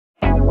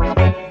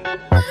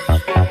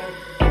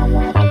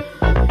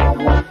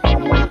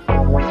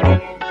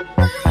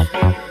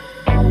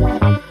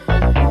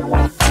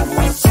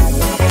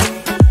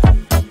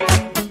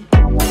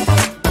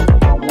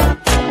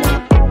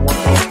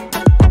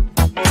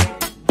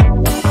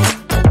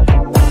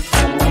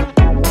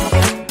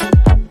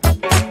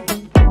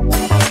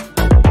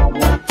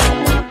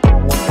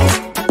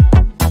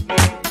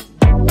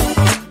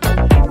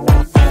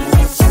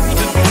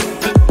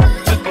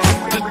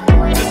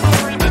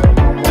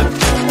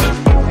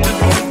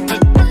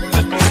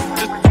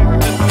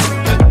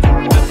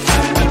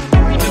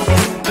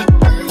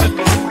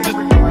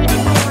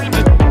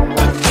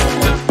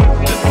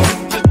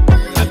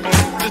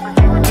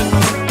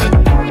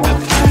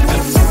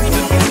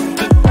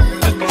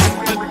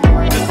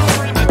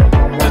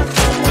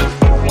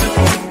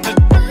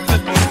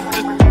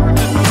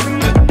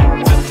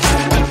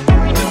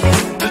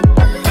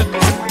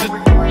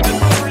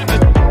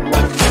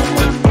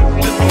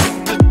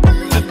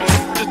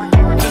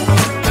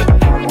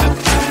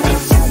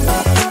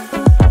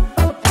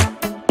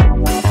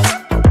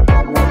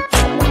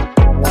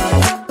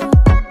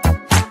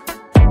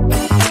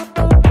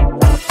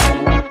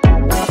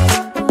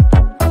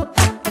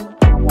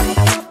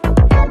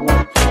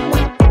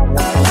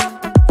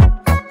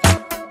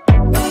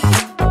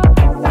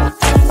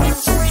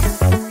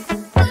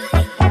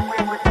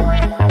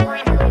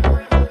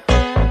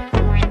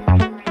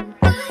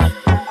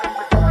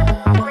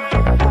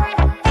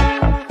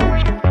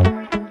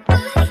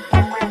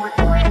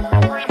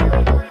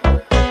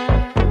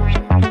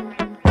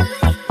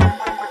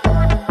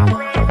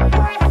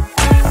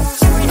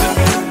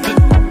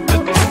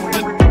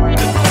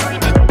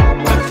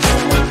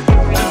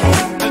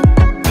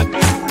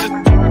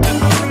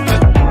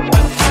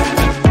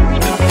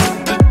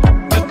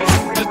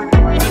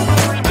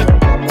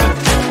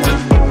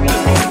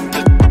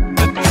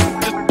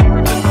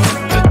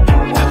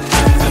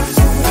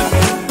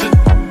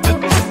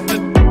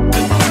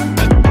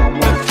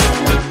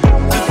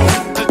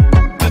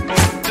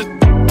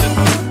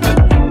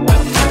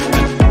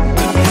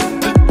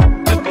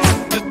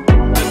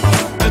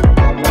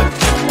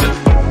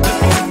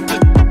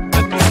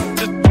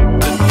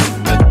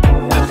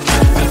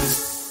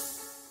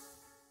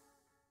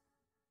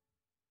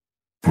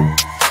I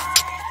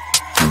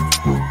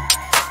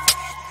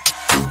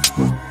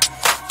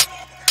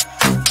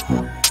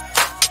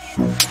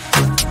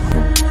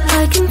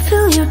can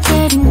feel you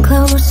getting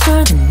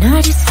closer. The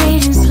night is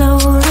fading slow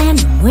and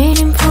I'm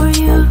waiting for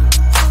you.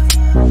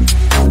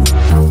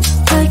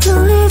 I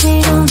can leave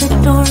it on the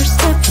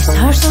doorstep. This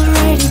heart's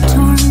already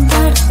torn,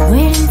 but I'm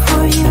waiting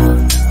for you.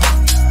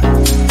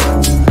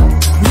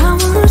 And I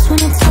will lose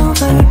when it's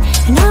over,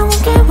 and I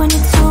won't get when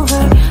it's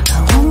over. I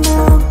won't be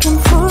looking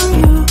for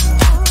you.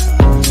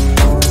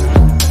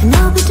 And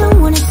I'll be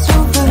done when it's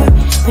over,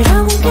 but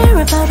I won't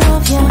care about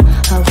love, yeah.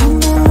 I won't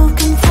be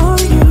looking for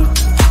you.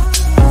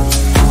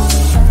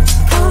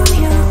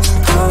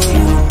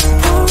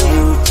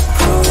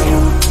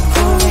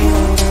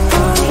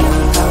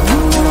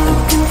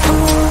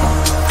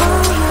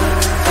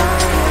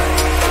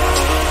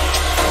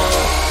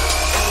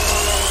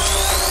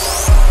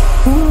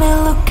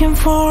 Looking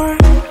for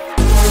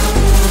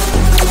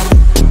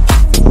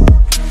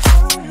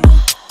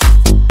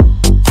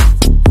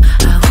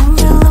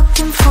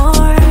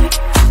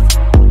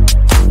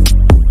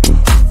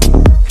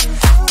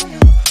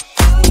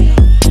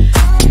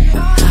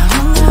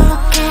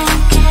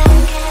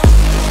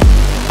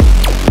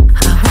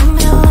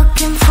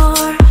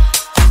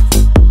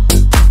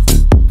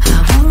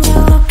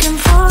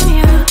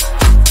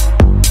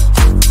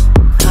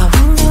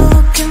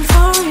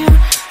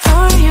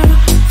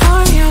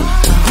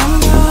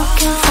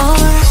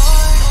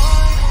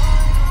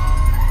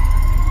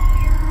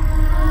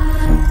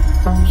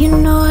you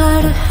know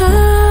how to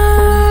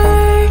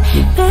hurt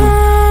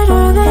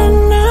better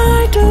than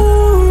I do,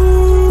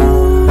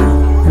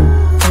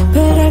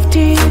 but I've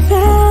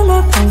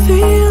developed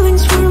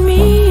feelings for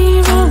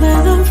me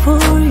rather than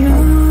for you.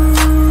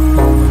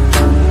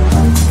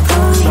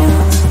 For you,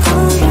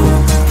 for you,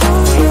 for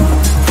you,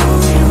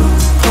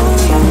 for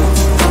you,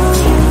 for you, for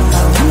you.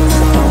 I'm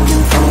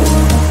looking for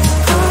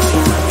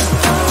you.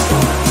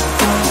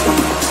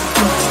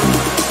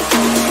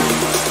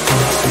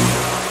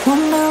 What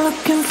am I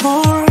looking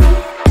for?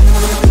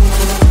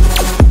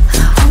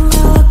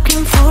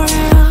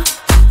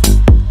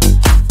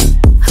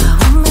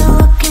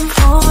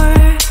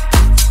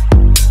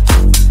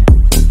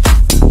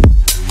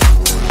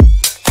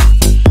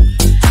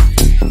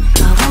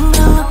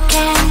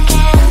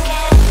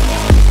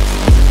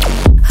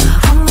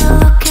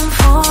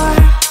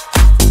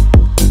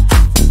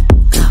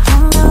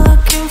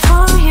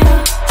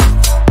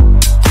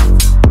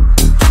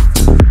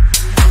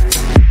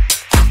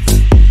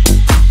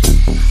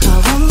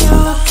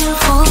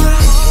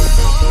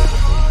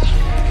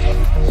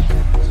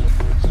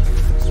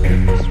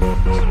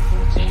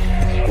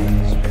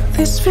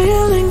 This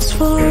feeling's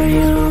for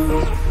you.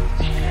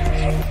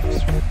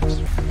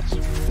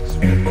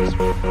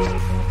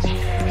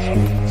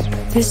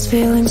 This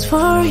feeling's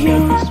for you.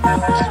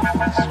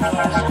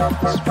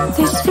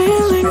 This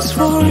feeling's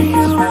for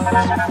you.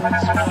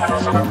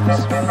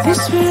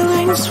 This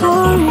feeling's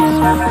for you.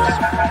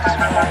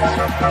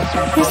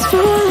 This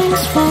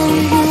feeling's for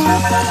you.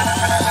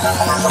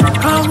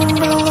 I won't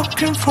be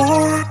looking for.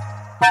 For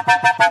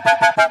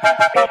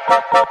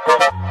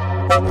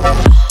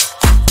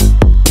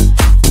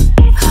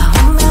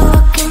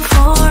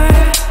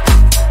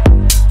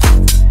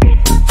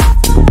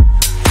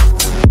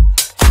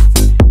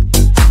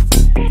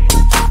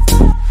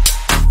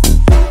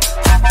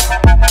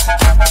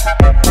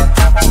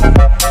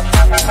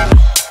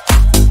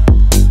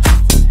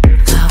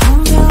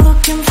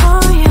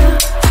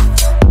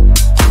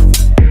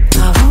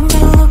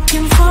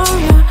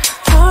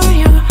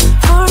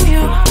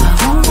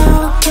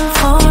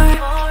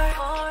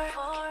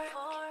you.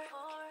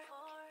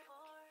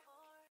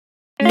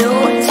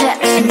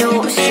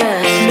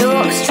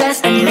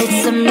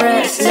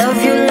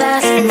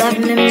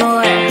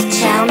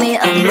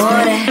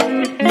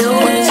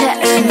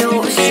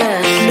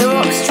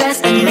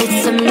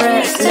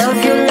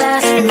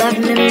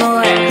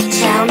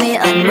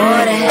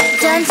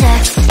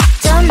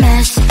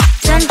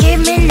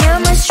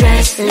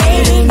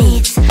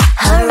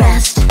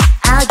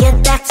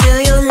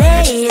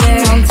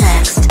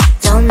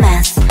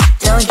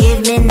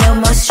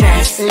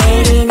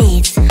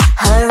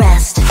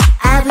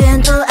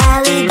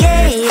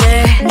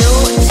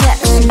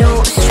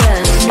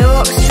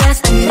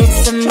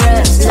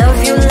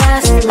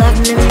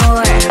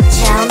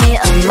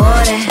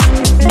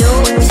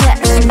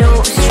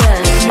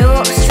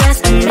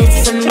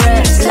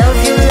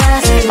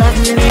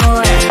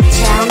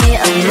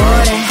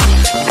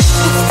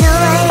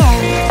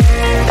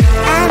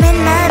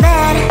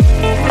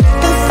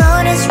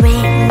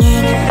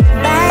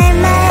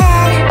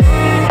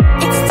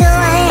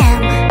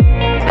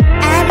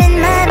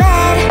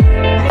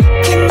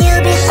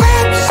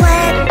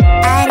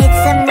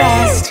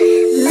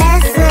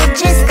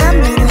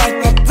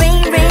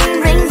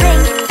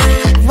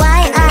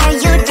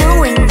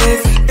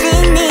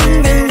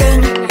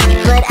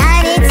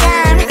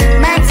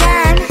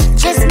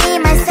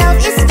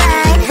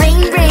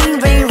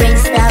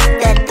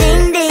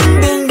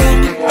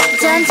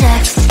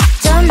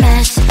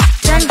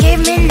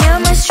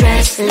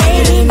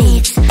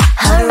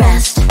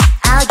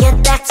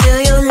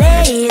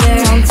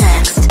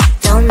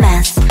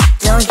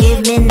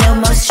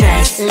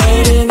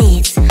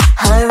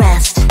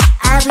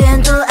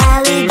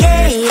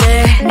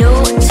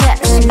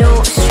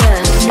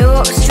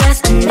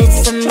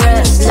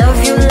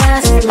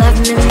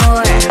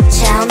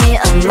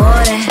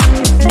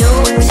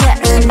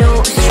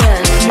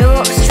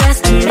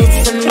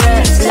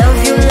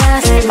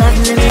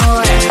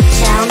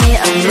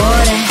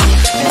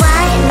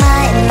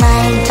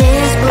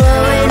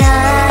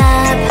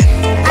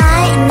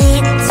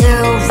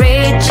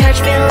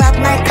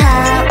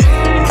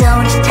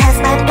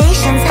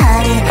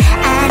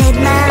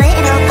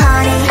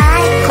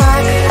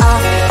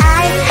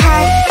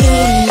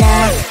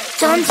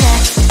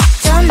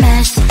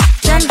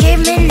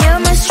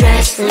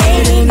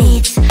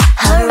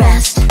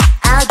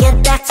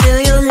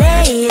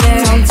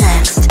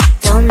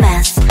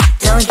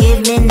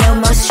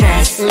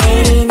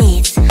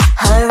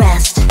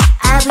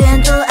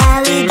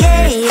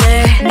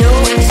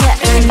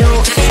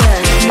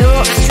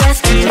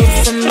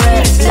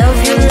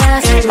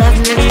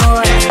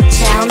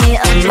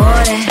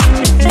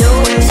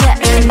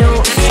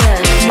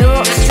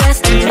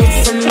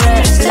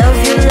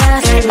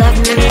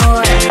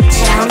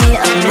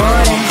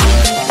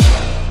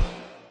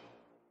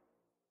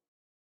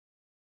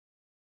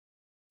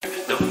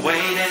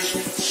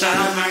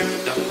 summer,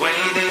 don't wait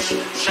this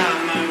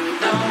summer,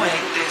 don't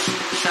wait this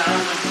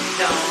summer,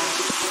 don't.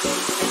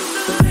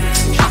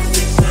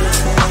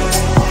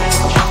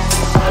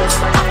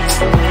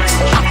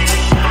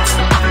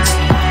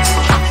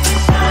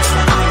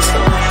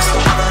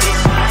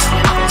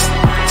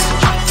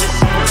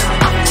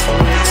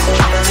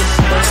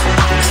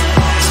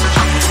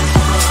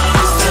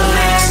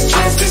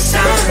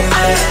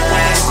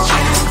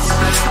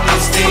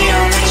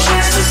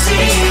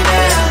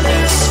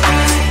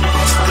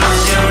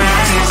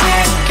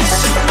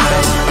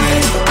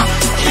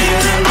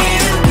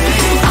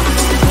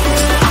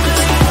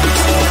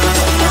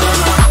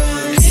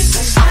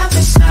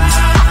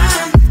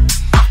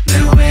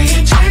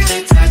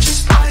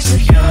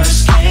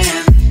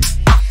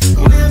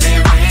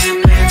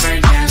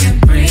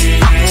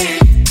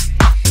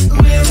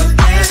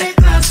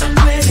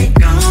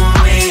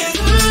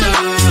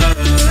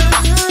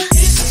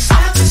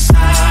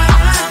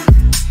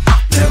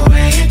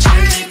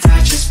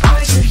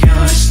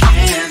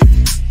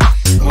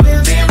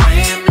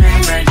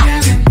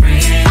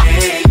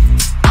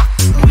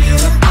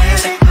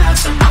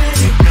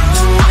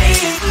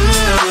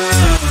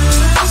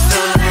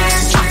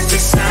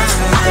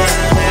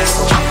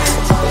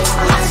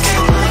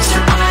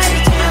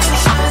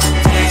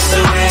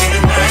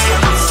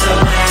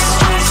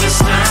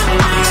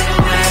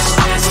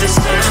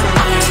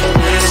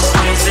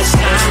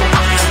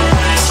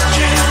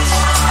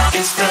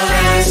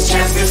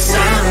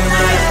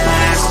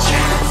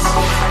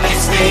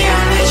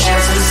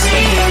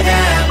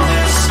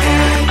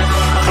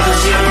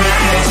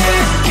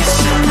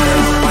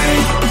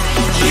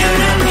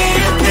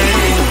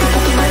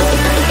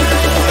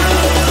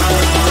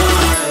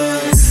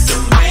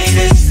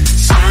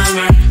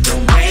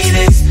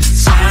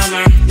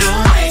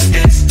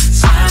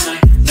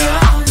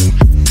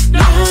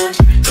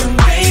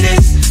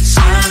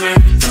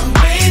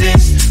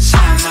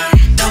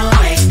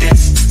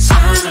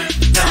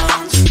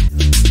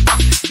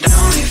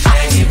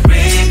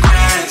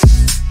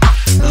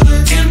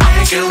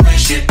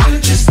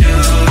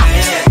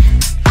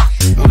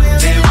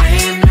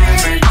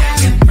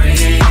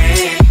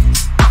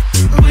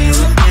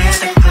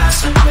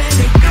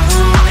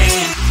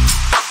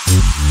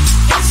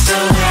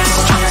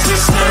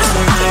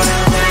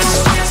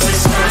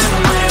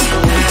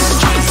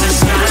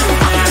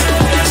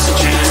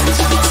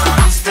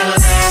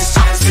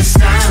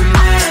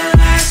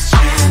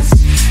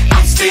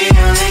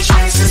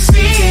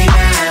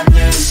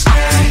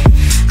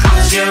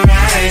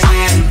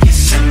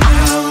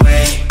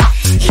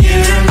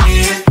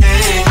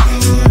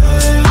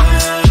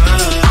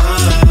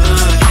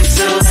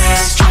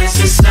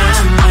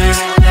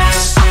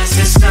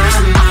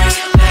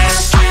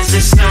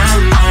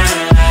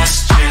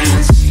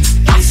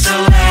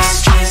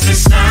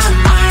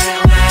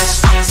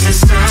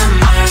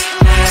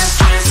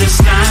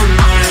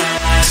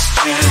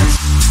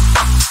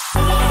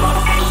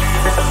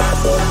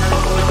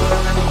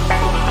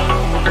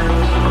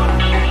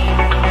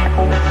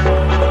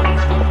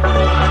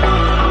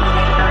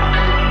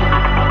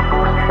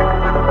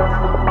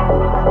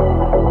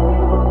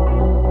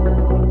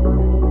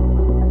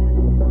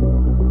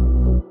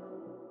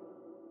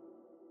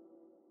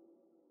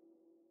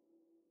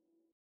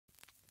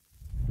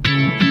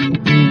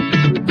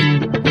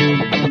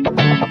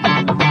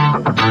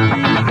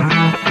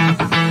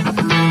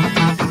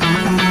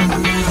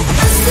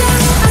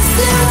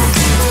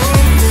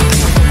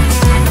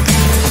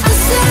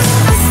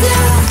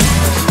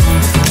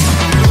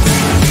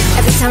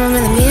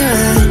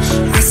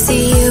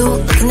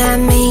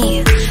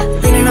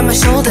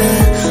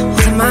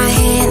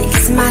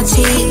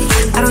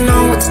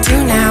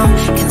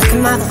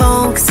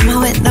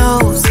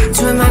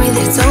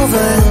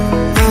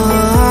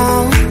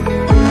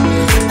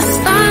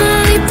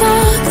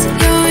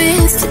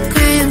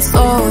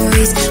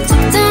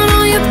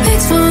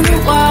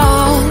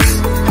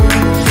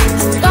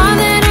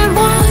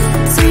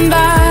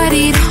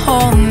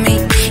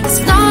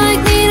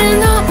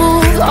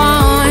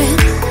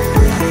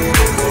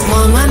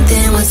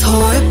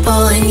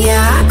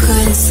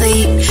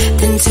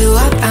 Then 2,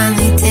 I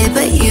finally did,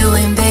 but you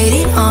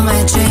invaded all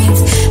my dreams.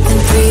 Then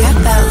 3, I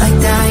felt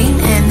like dying,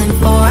 and then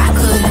 4, I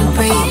couldn't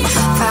breathe.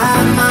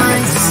 5 months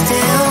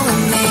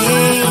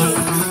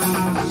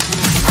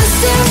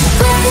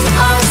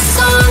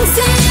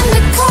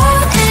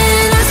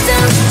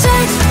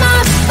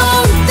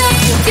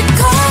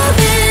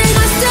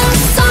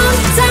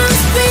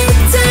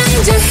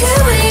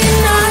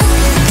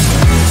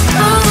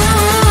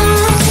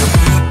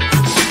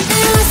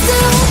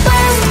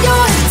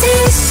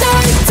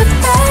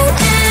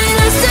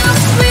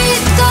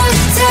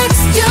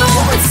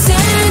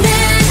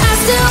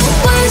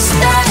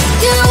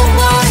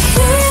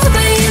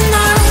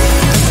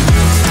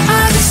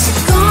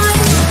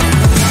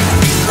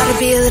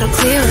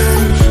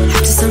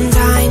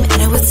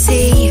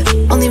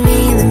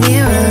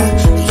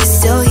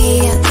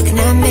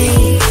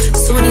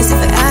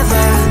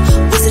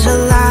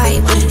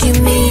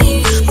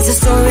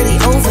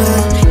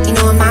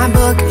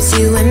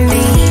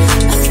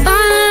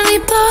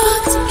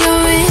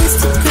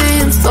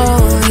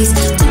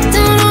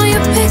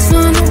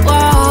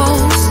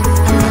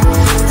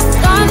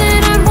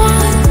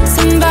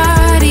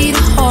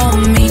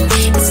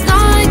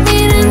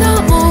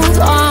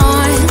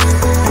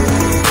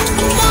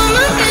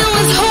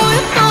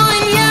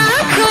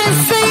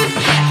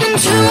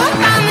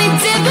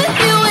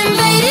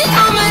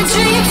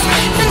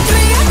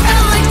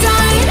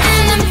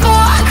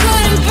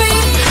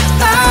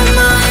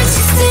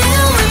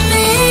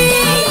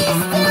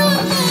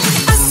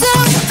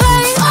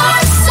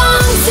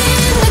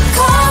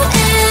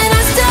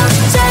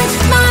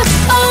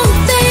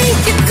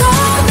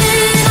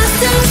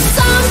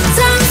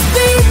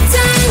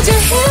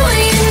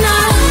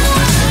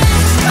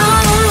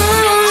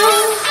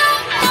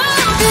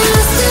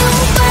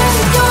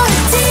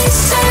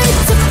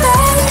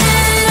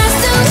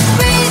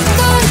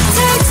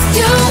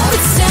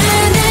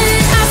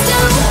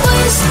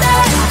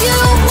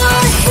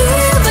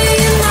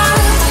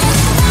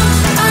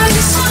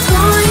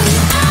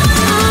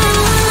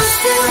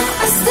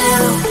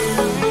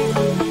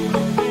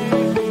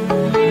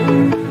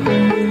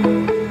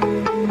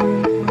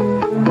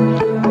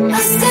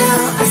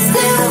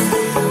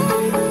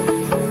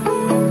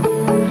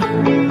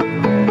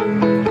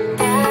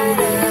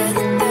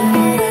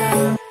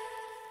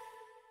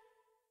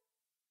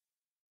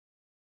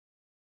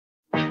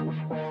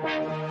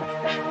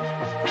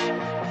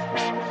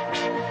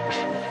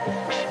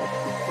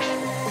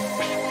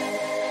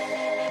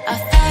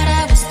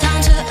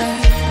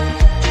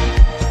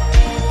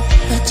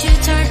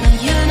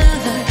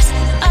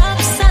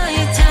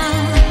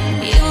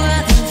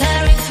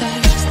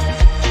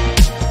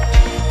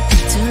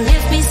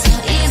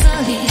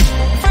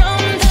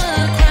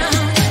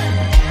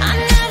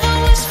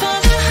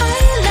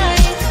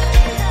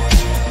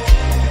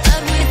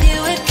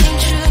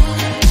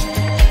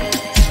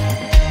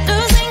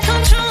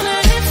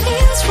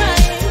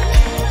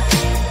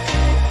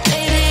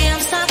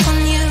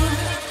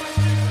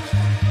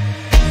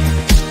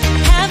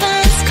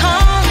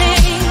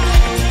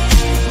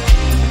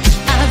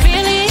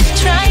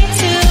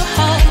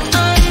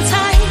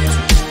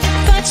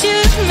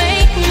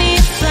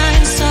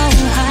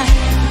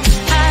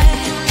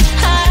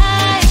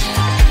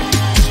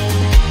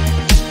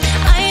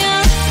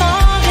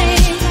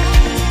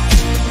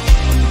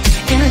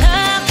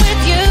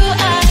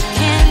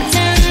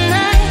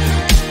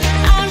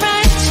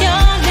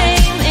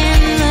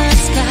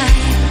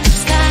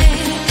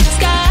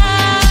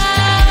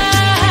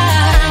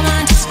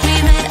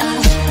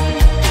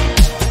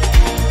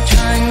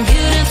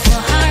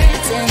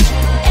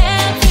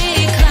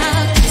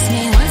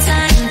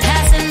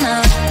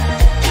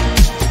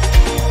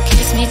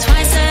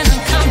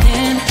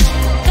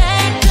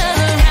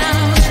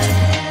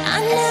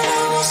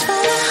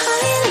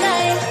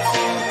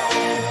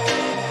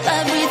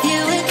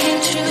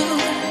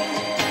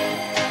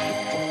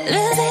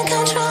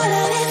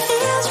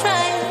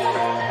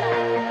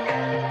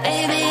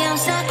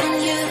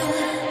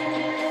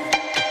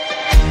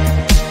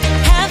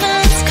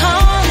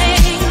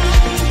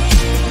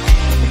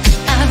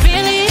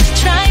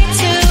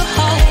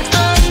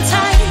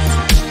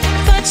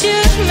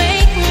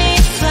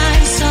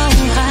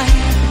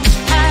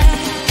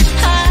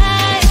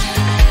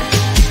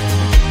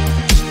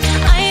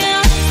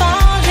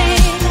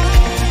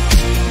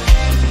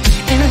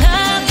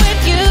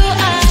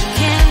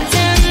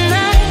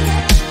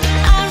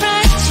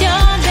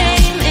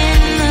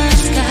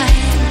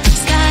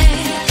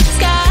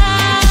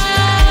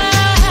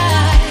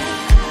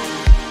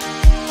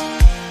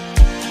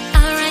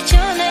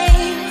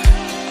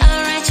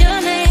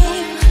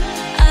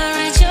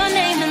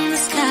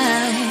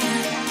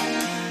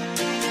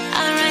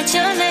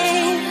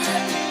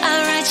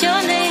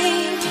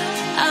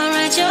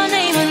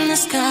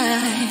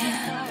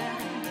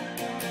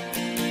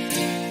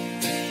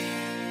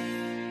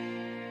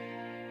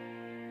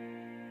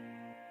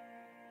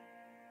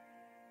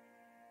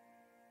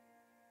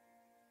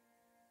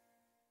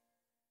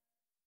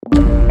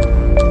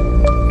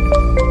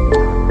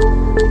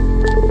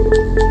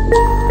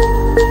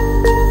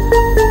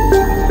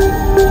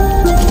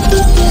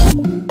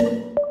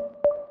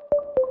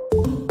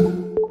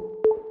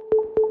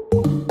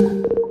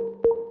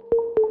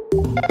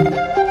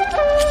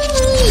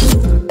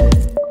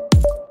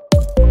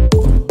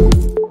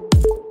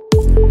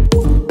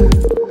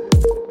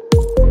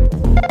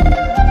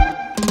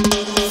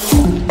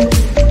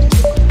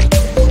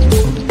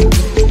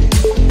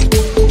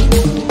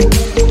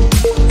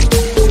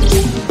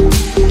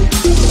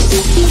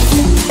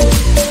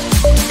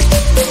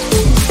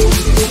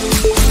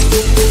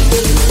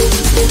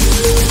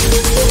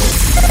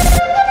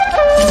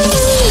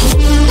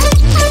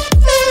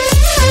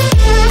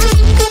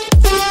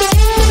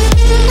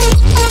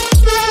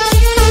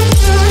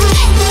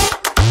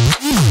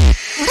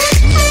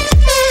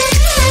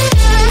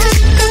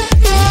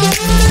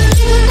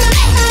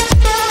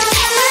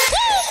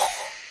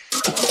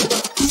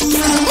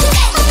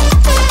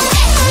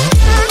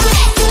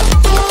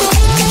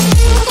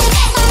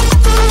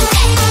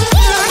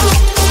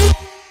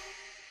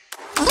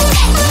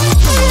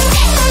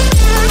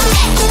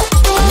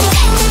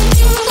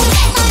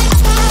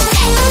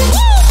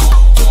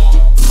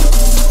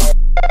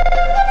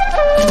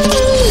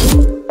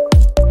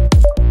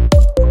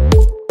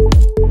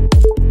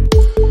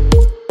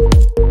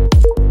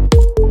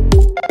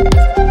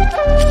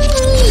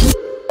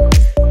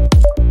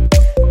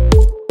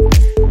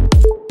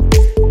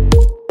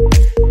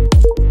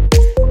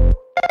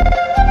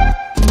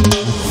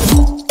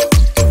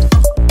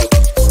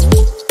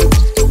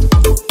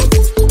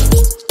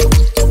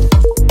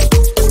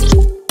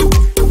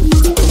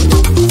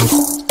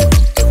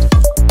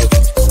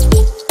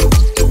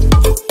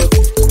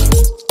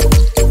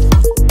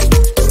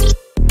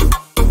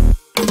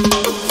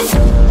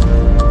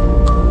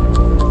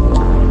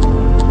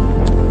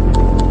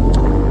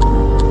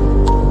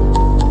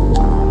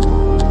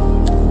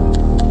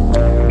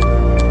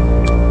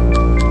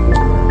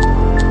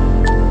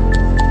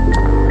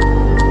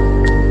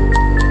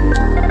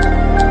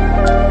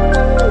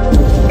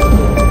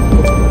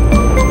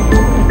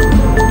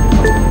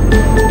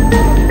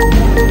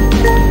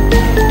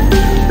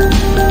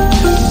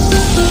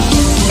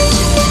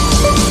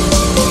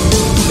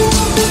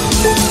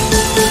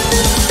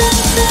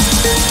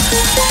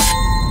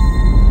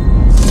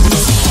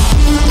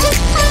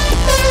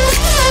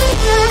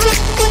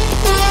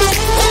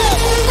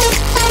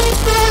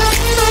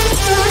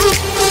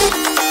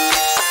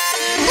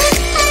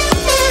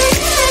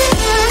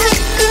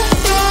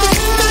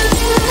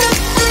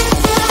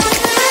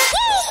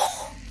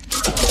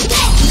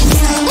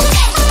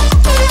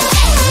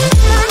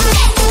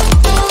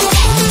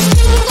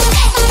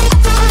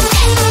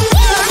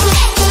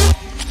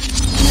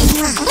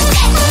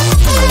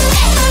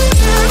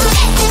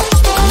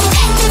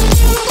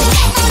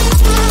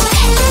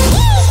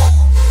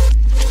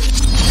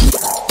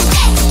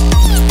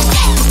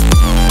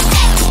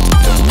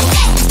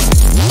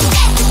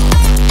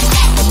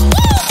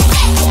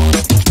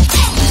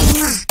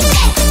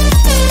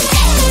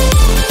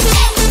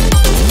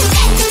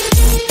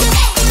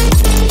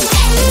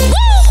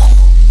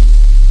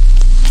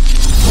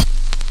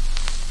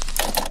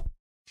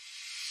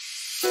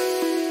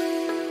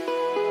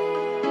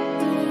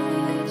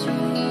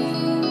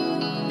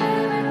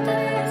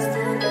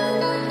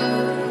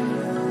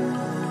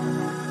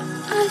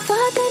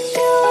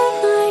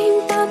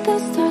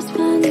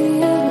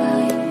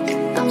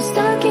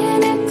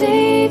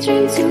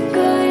dream too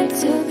good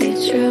to be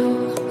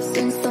true.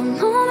 Since the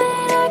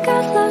moment I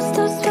got lost,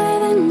 I swear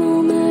that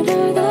no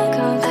matter the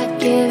cost, I'd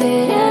give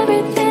it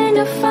everything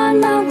to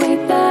find my way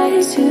back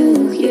to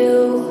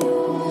you.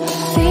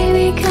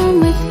 Baby, come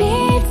with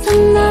me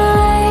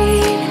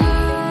tonight.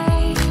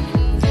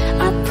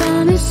 I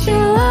promise you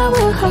I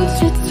will hold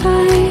you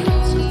tight.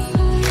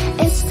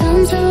 It's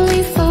time to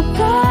leave for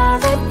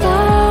paradise.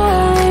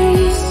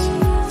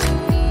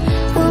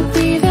 We'll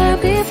be there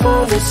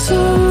before the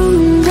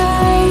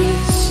sunrise.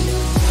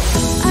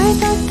 I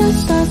got the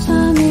stars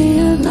on me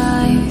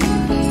alive.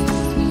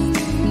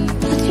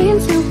 I dream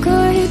too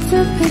good to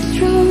be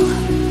true.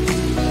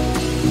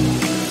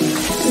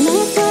 And I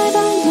swear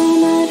that no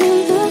matter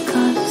the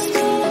cost,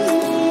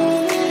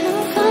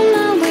 find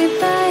my way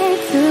back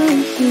to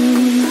you.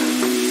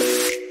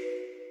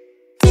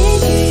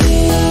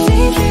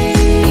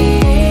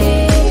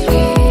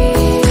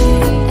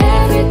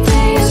 Every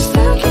day you're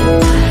stuck in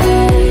my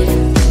head.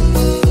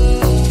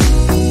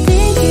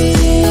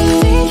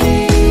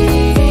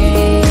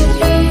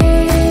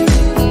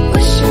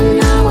 Wishing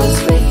I was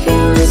with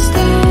you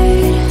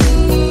instead.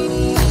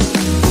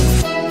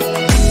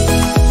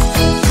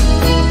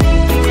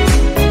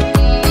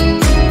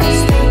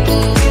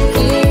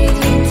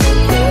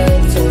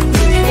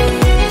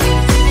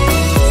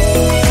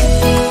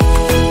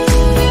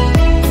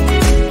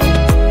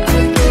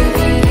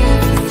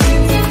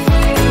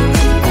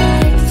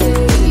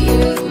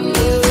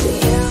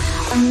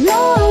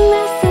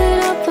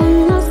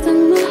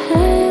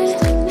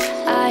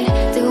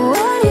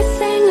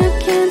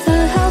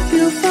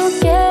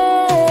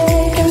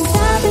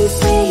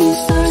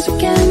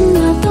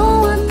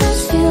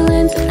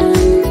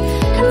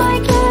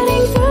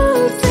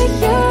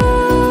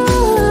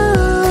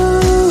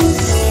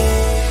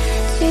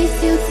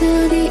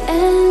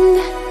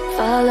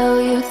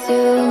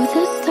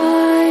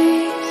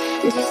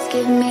 Just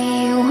give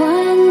me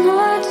one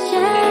more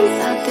chance.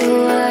 I'll do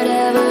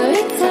whatever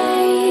it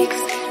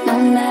takes, no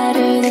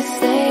matter the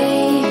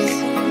stakes,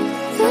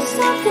 to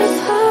stop this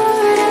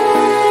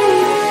heartache.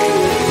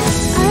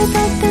 I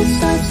bet the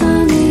stars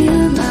on me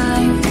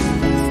alive.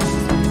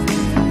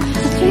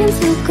 A dream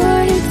too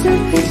good to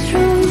be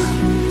true.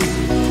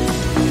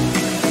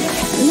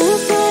 And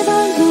that's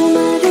why no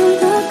matter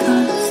the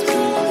cost,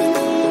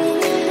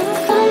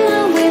 find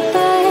my way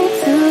back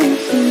to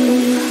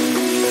you.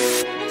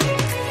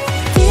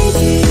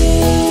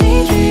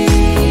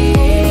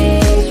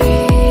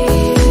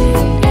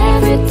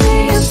 Every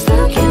day you're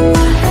stuck in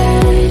my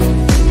head.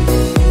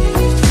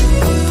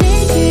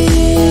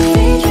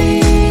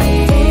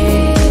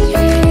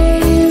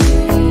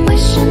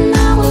 Wishing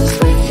I was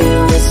with you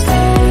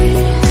instead.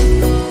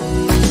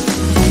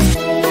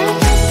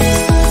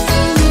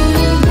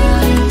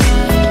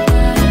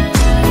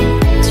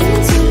 Dream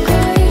too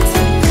good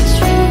to be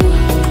true.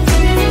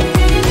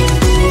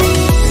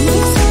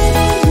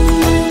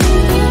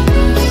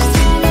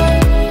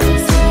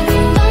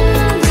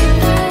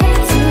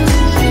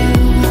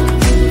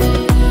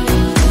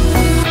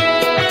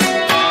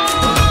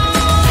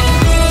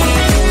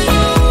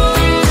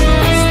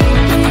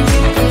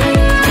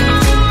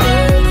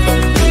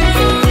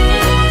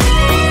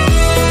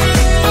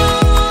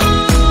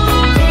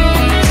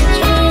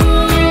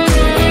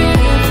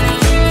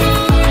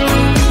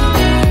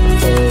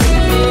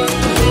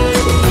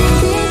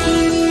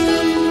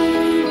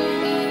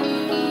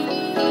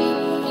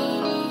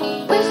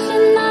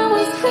 Wishing I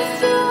was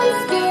with you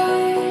instead.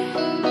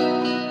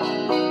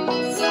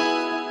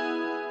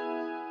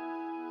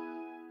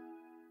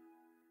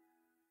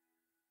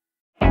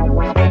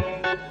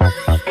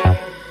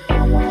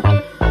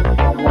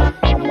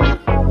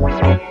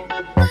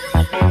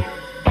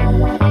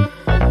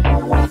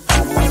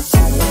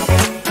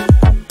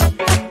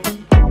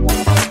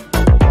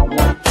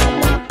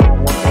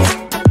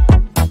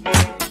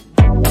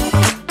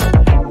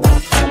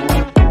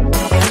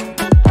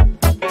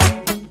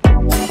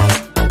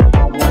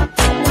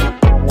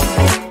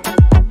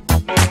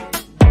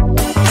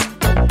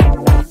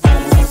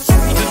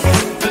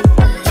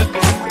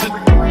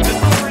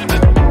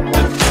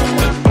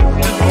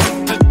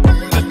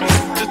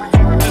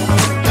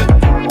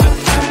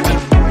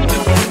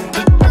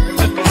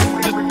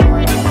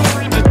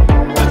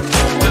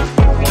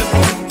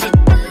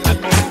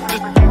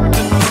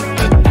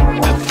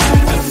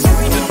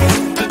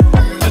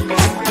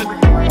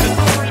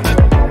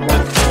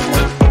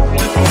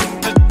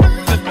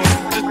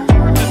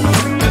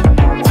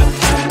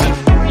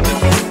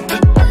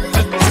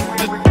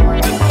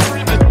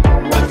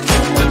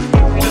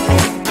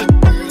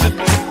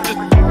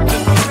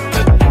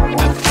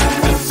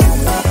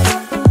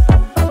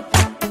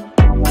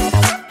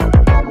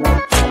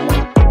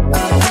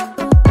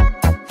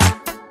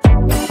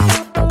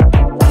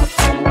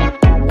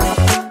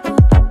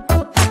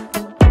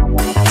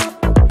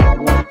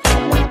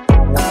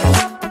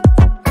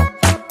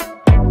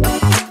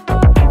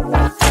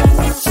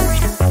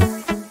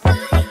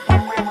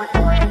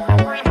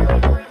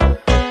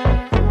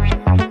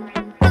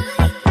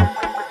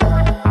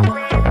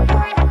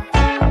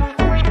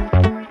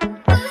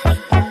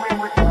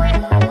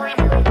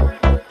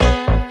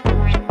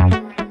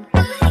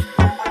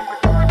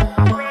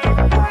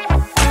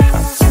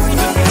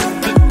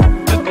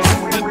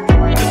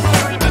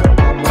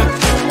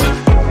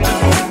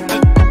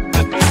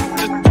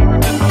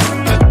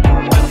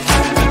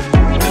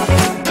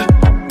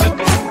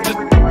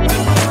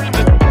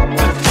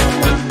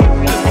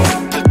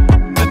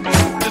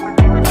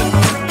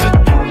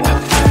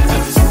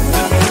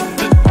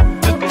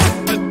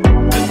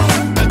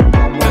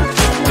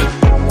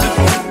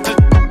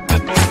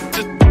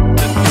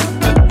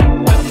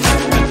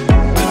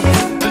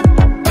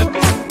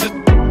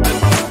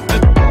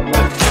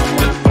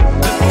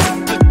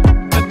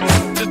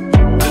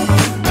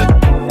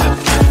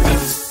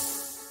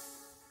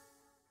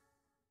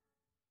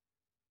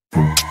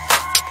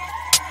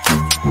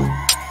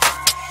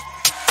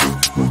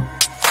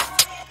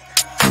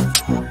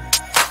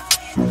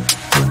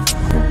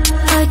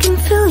 I can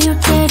feel you're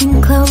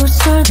getting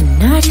closer. The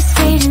night is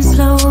fading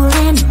slow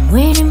and I'm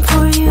waiting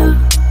for you.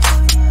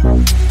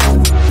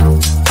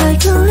 I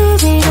can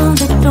leave it on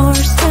the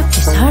doorstep.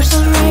 This heart's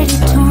already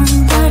torn,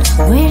 but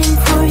I'm waiting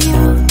for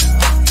you.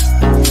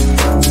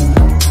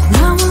 And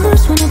I will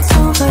lose when it's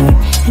over,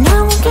 and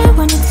I won't get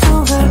when it's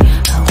over.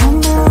 I won't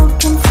be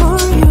looking for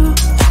you.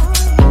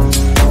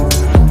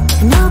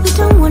 And I'll be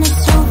done when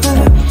it's over,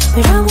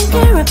 but I won't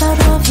care about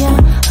love, yeah.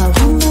 I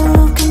won't be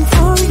looking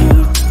for you.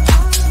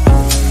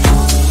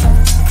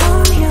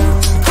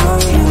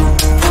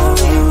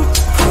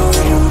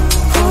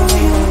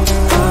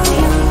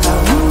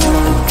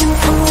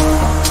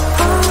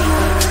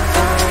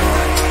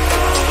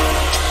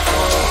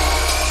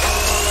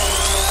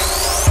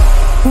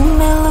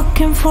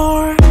 Looking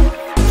for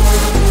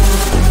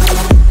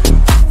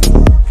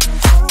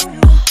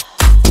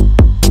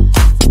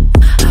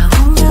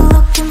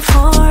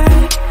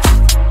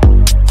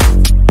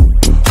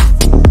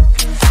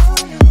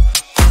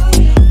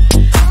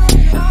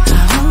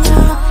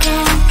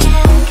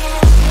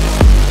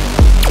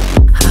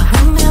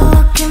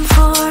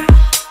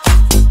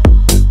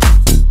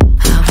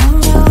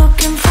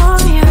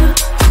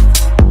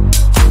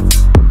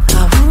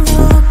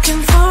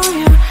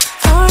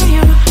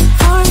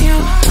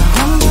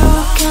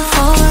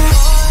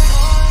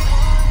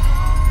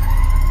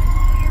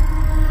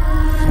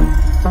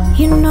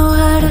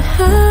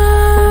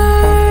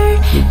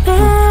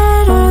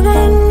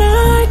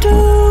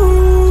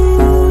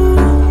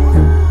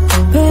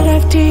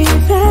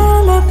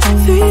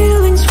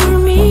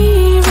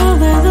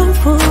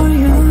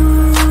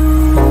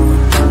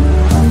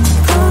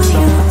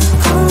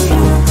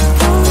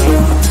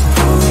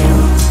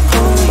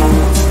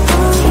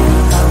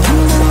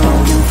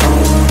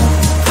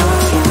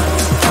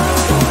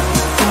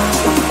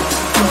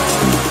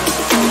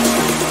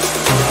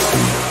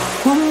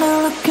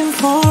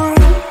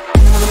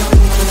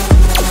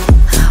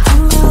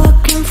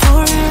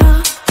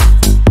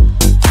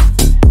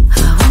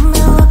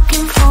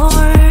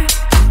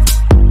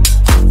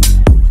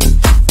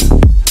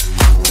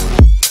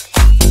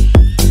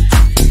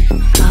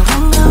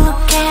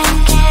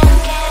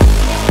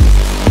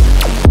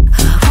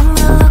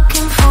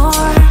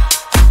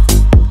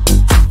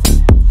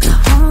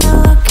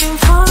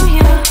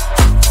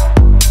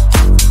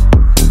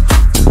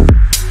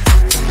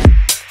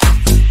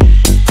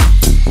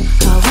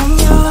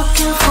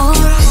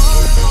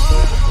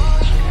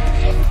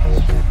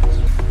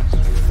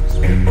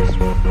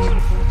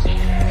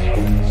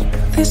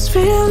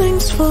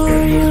feelings for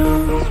you.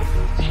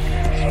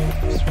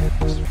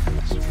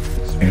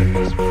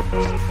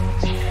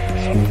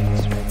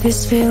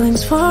 These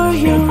feelings for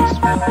you.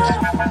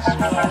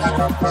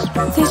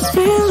 These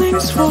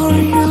feelings for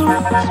you.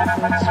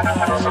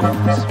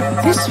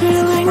 These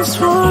feelings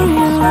for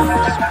you.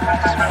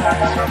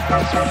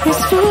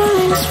 These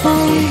feelings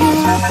for you.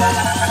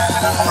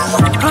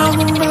 I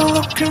won't be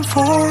looking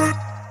for it.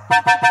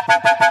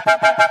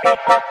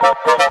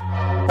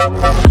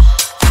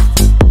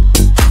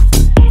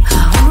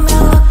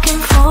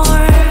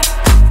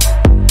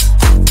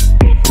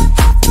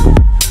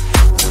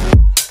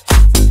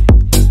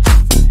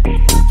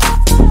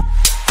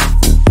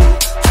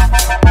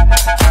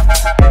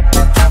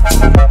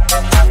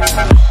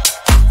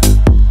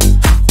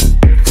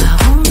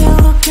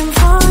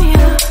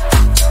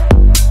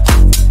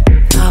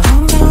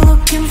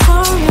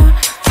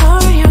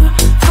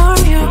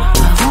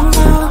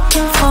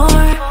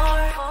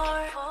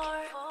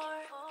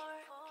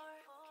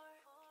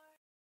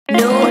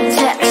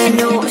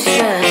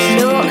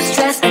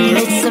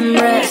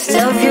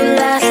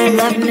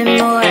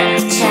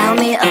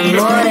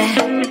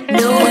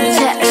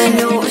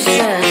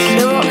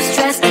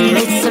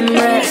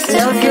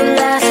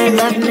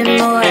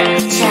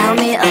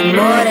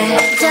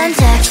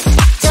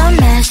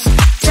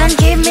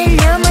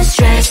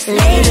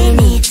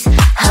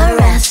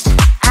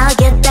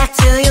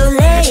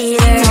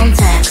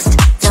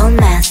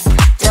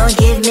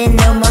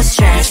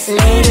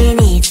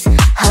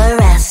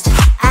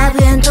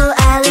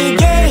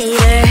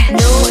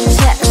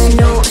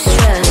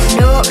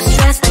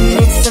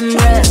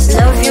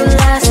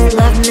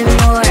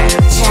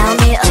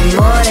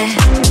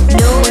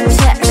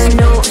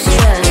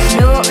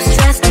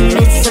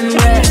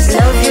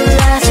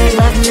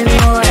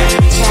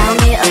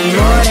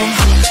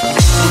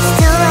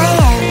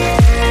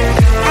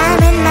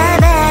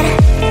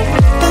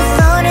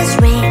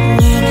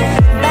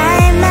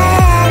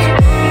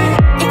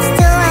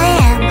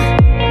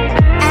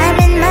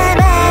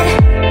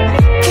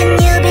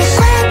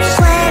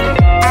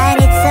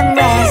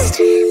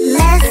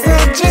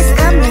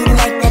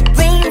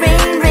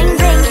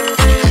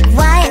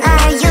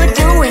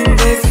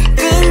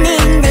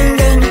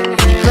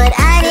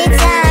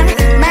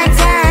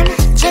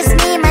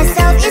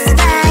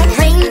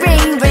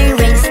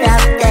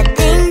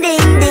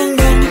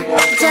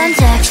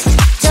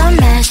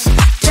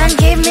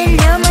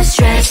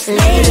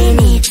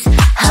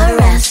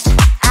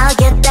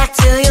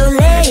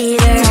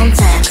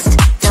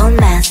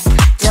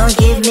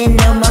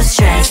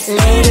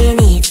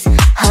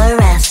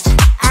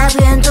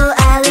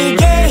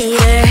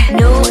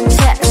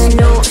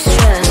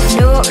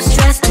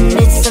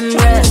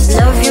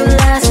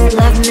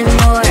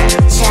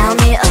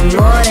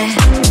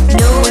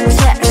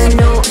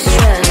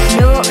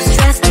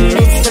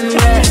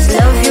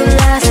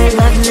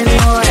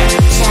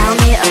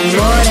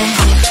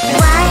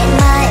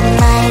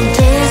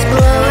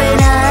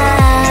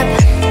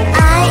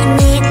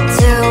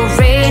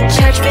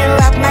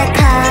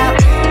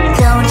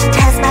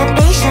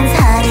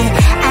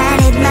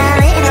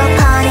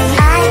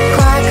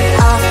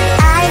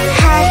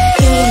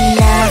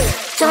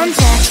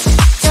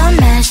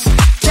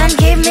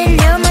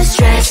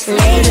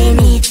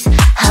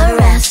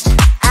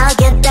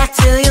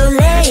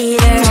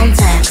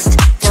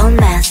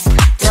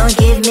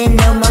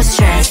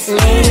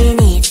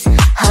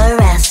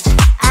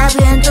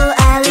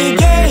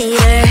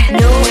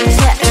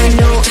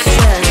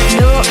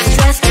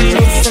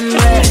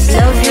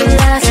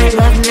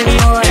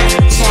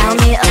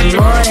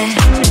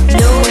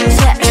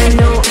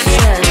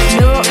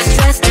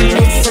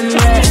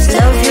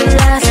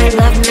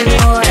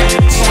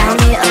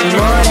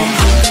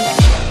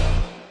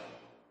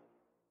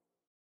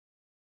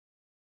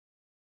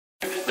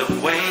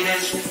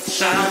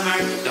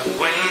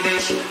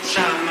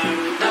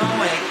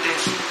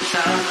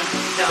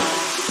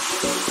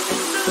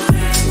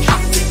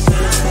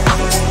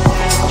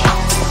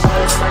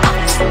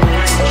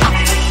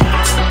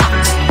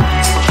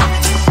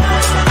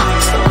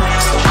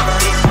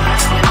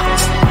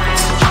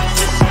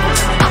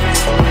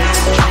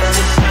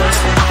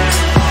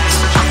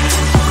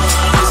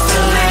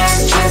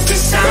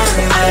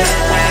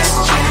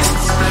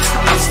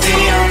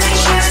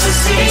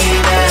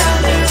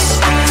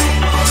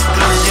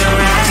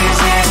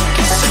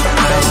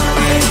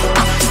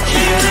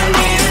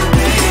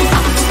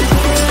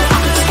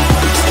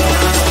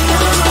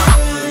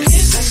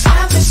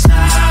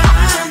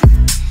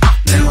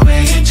 The way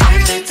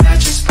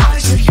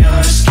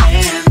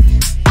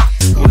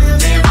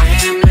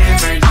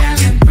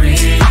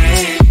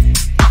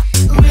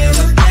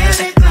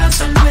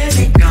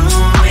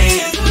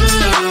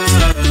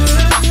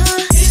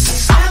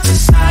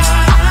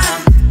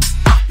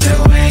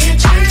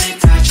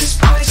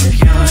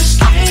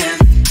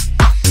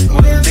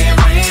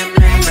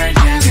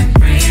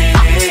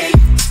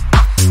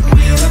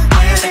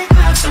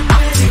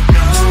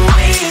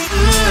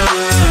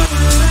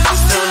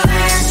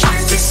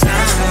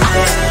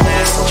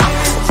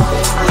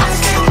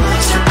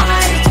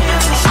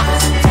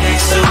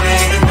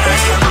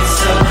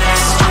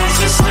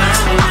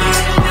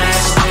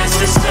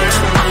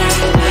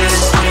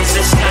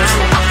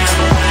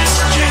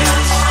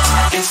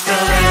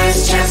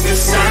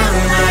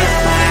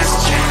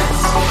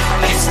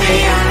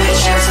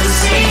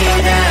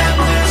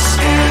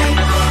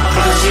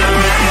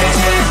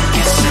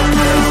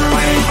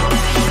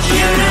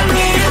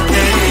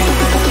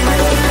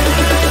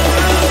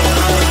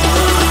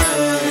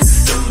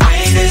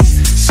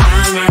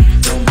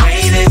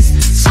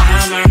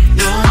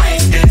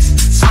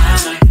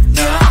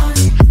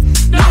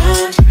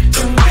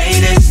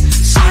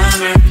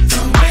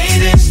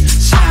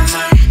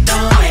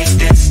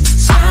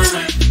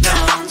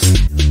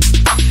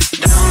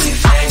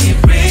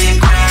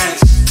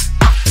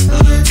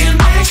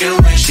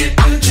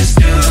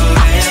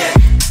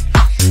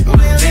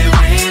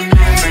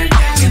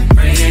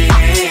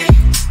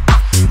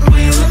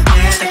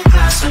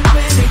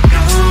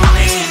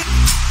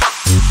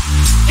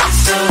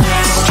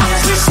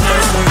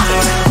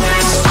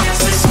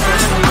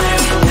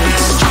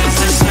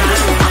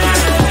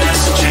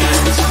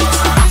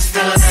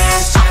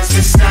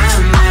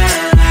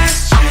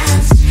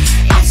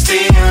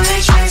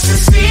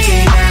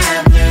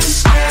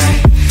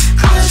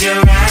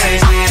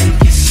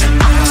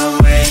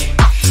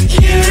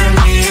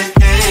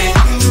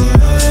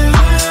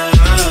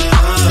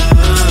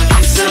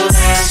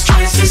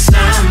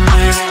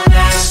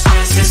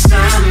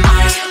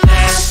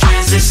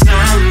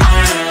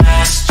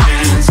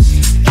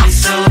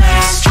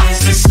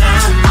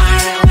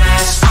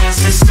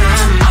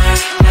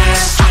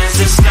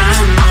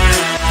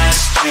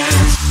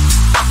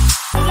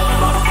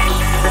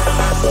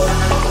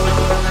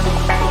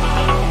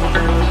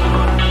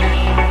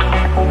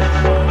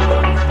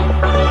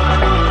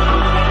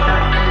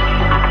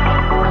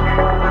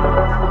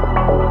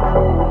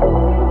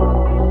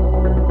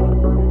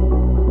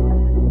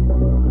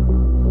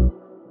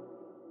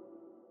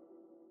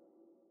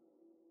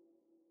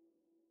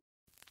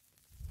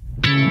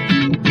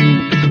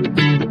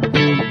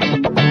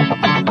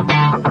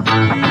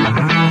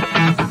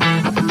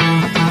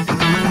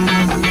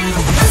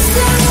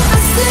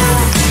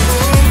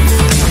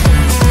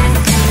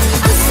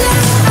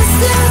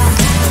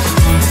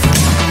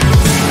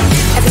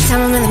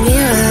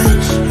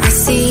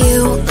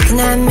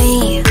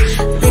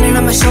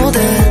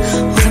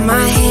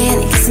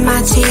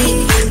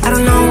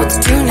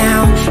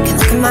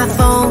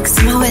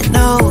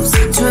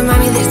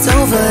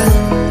over.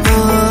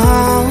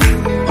 Oh,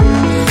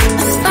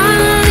 I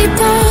finally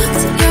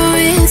blocked your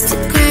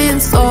Instagram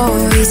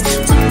stories,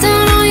 took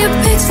down all your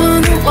pics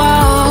from the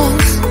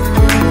walls.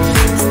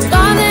 I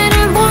thought that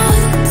I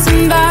want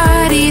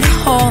somebody to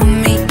hold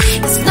me.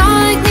 It's not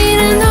like me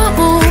to not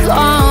move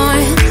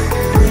on.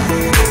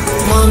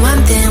 1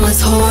 month in was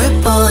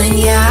horrible, and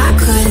yeah, I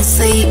couldn't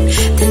sleep.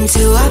 Then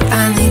 2, I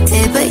finally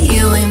did, but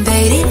you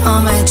invaded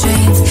all my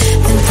dreams.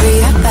 Then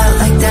 3, I felt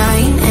like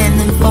dying, and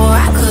then 4,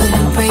 I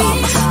couldn't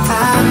breathe.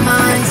 5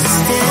 months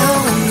still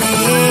with me.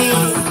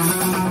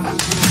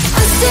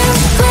 I still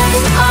play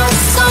our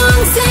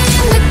songs in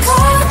the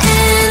car,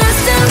 and I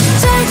still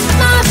check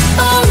my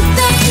phone,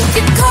 think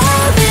you're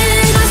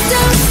calling. I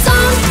still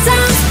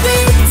sometimes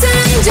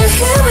pretend you're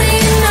here when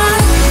you're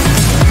not.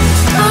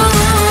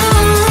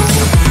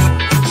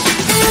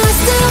 And I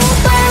still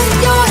wear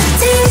your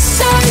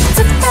t-shirt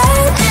to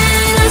bed,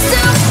 and I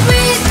still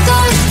read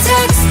the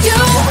text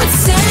you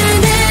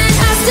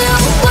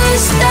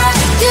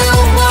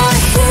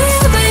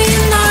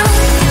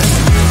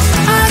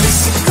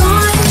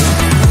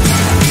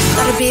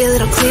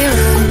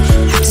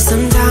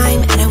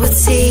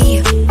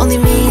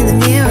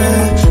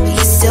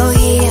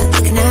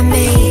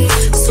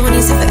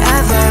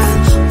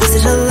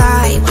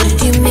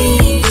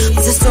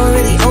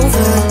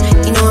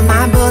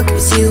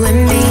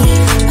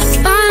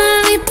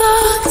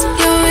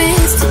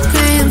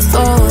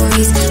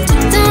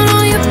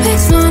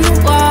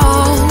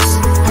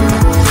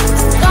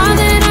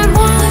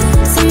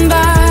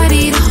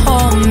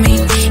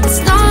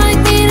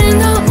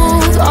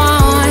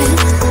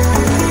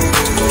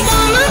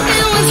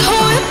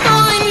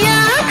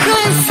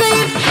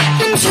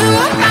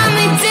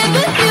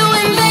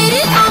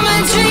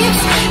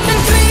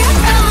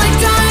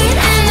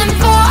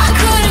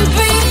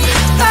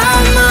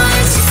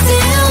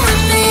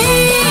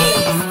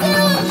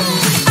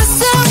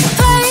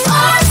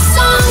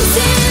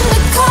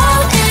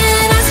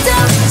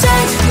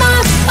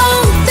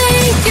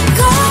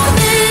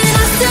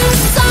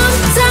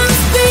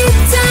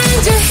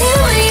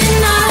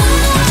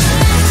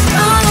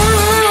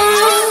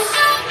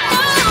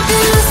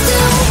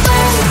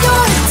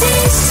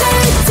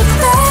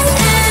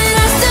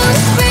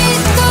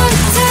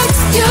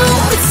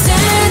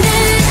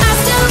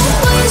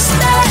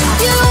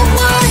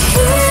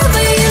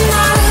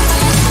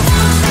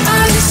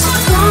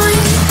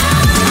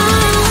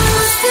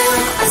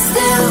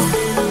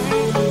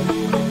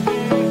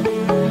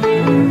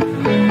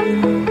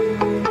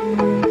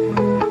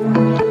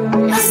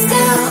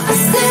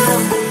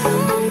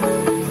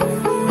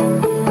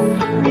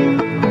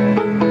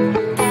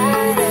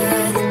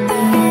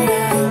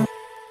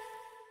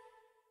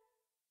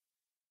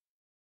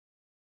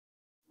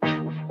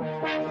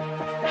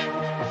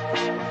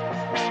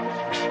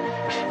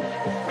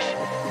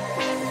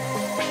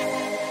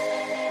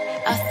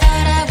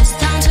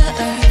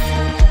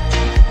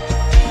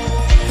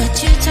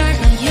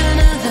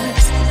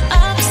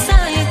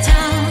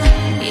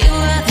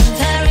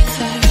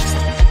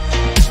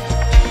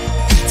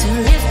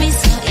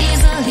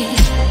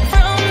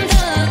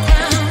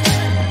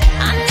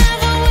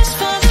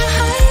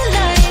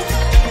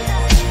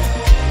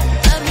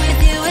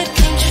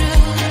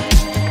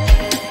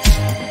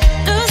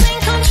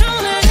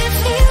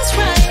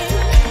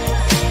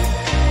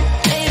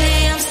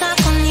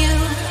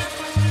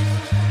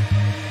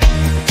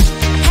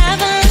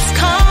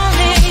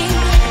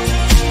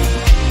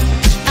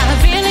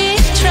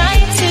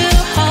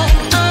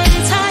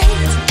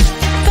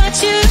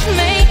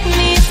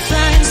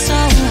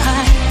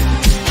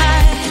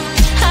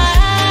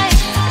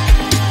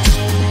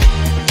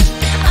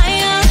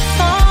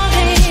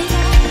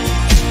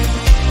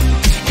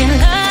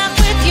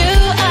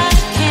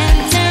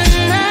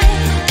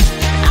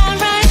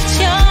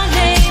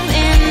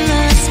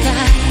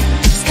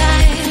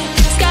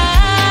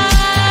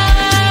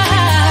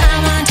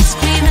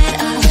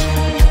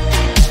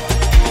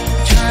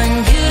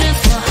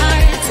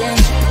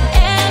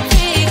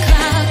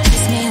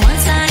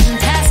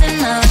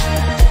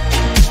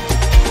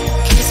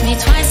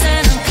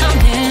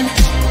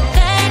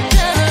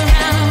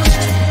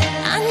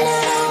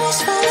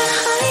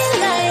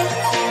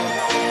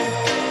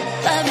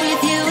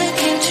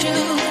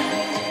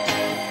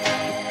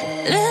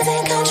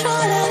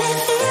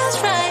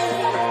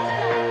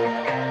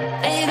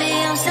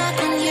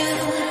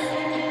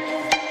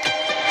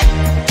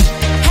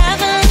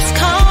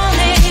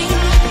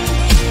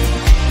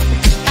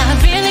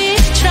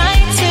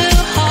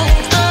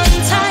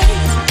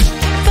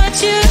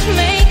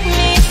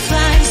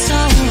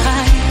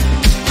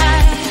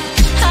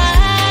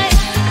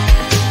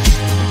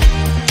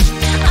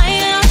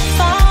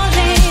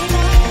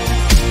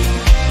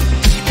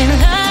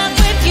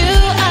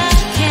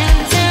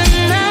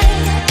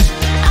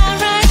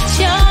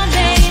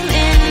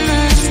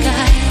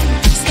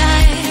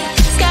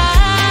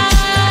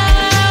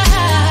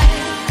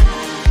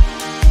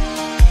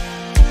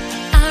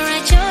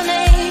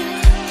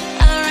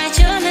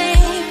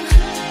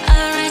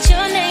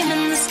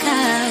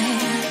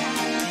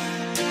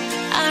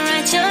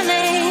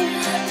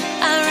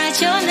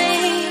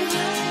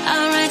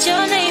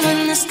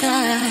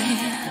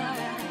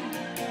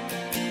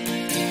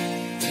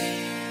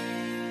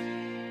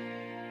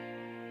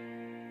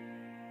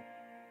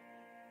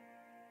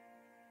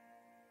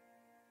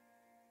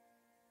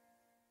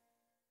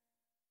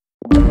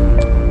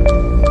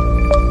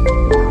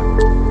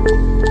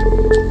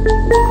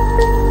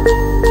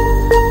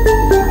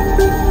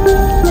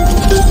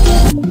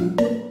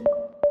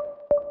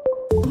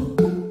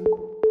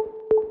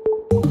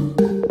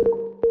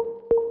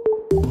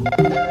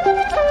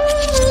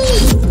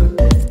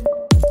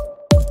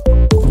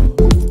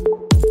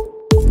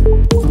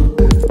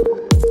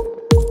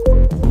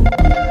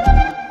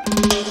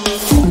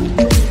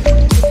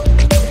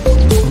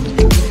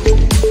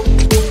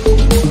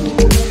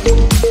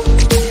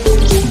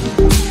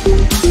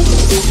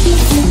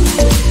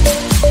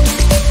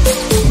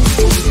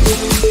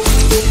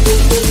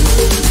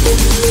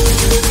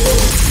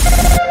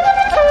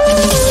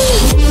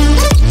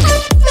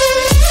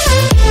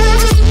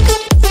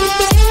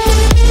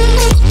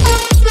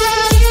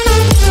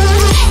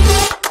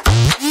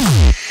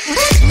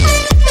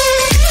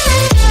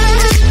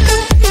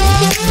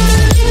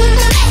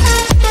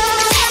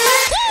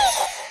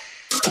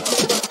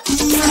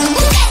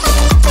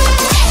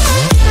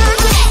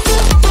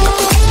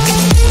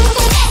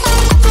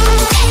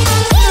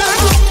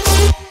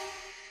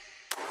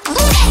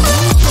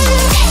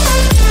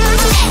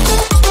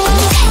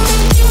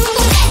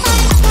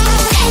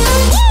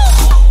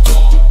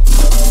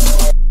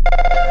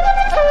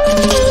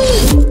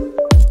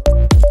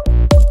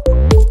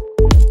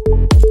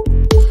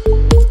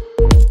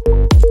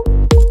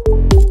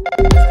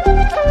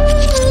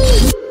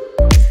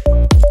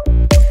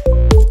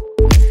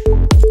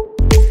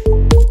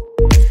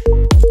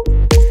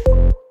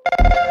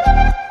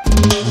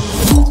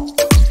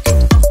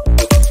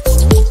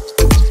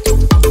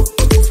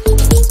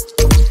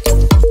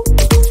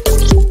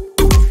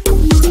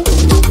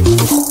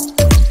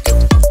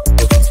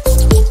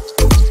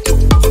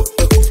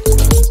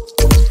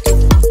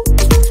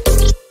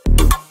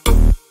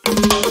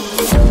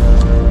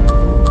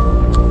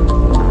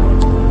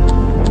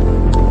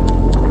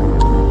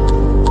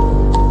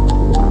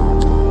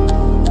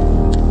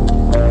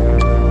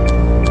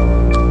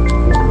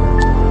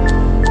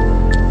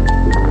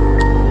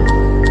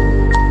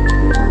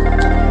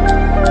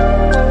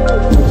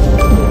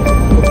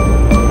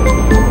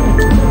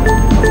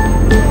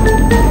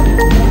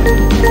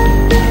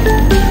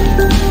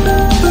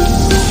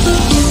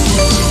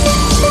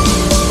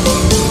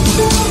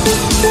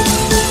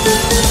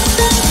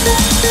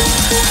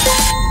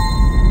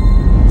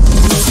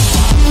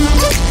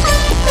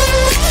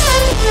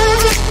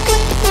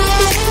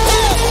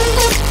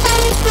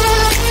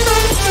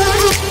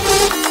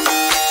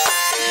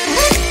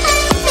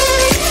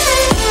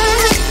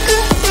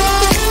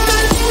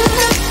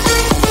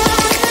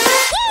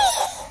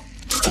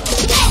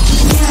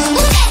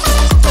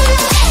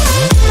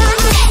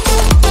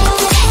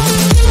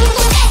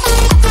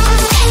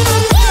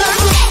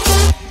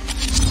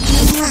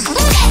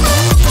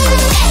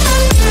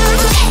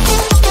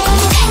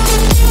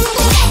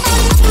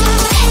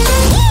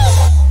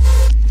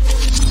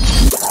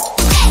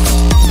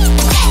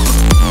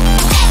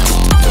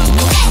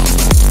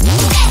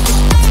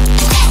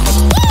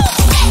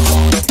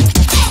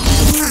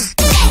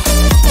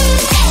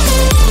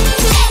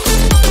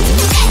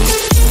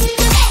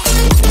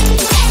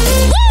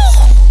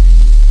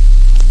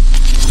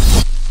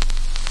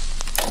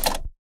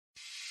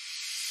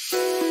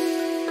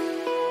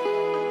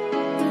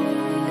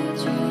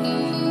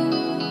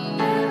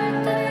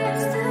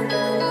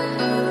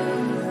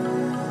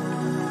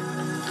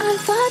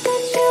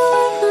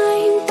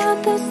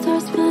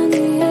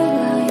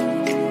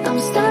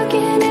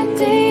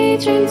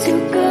daydream too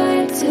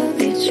good to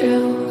be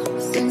true.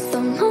 Since the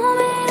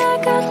moment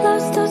I got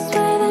lost, I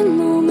swear that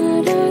no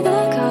matter the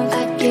cost,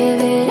 I'd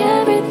give it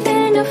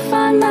everything to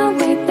find my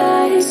way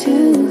back to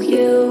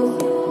you.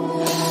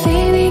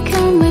 Baby,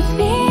 come with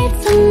me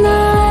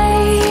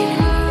tonight.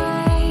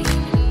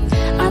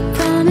 I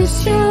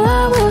promise you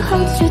I will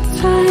hold you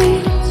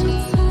tight.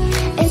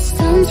 It's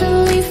time to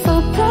leave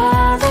for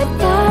paradise.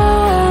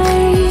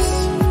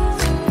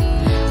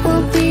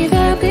 We'll be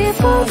there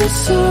before the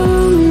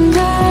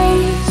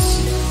sunrise.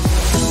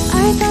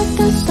 I got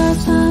the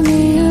stars on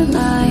me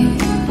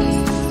alive.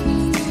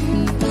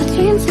 A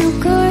dream too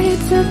good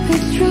to be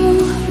true.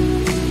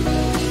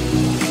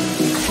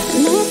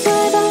 And I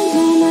swear that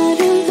no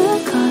matter the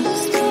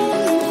cost,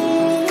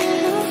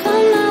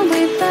 find my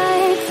way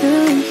back to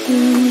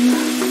you.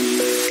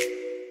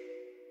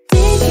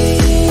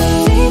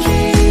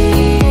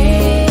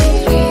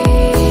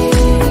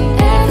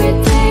 Every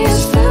day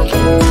you're stuck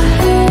in my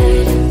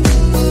head.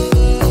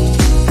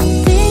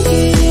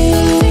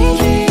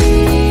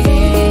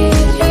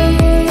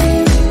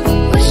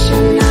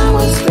 Wishing I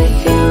was with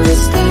you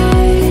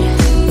instead.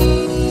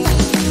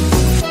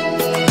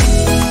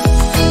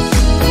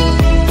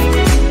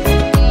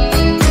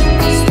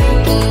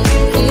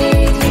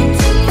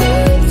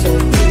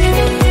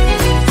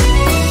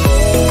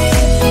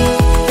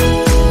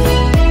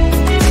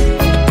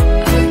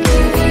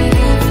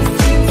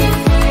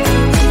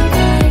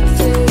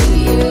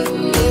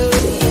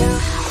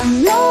 I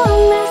know I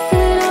messed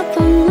it up,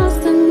 I'm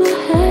lost in my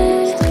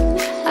head.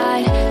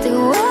 I'd do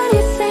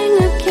anything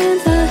I can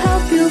to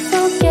help you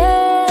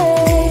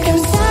forget.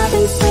 'Cause I've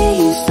been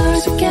seeing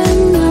stars again.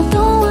 I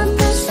don't want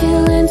this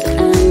feeling to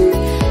end.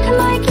 Am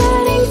I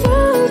getting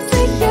through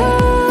to you?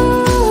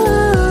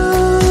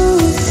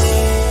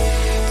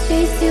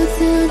 Chase you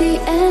to the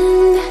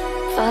end,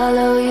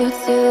 follow you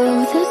to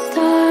the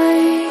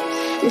stars.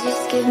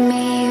 Just give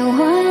me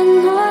one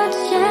more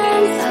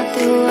chance. I'll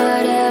do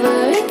whatever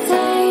it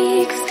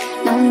takes,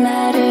 no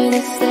matter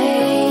the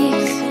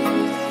stakes,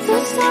 to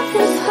stop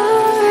this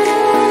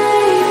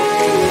heartache.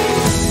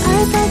 I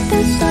got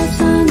the stars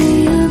on me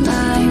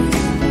alive.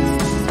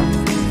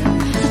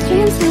 A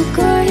dream too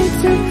good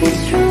to be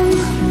true.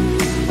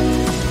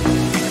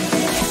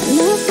 And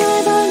I swear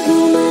that no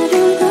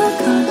matter the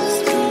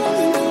cost,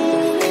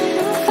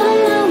 find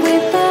my way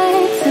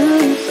back to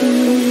you.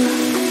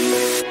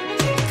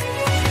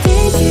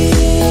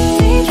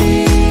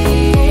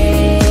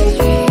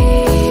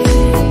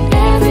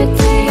 Every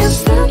day you're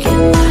stuck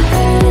in my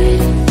head.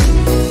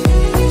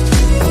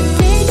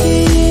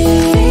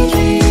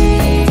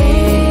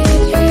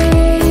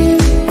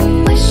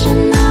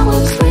 Wishing I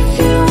was with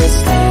you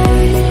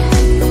instead.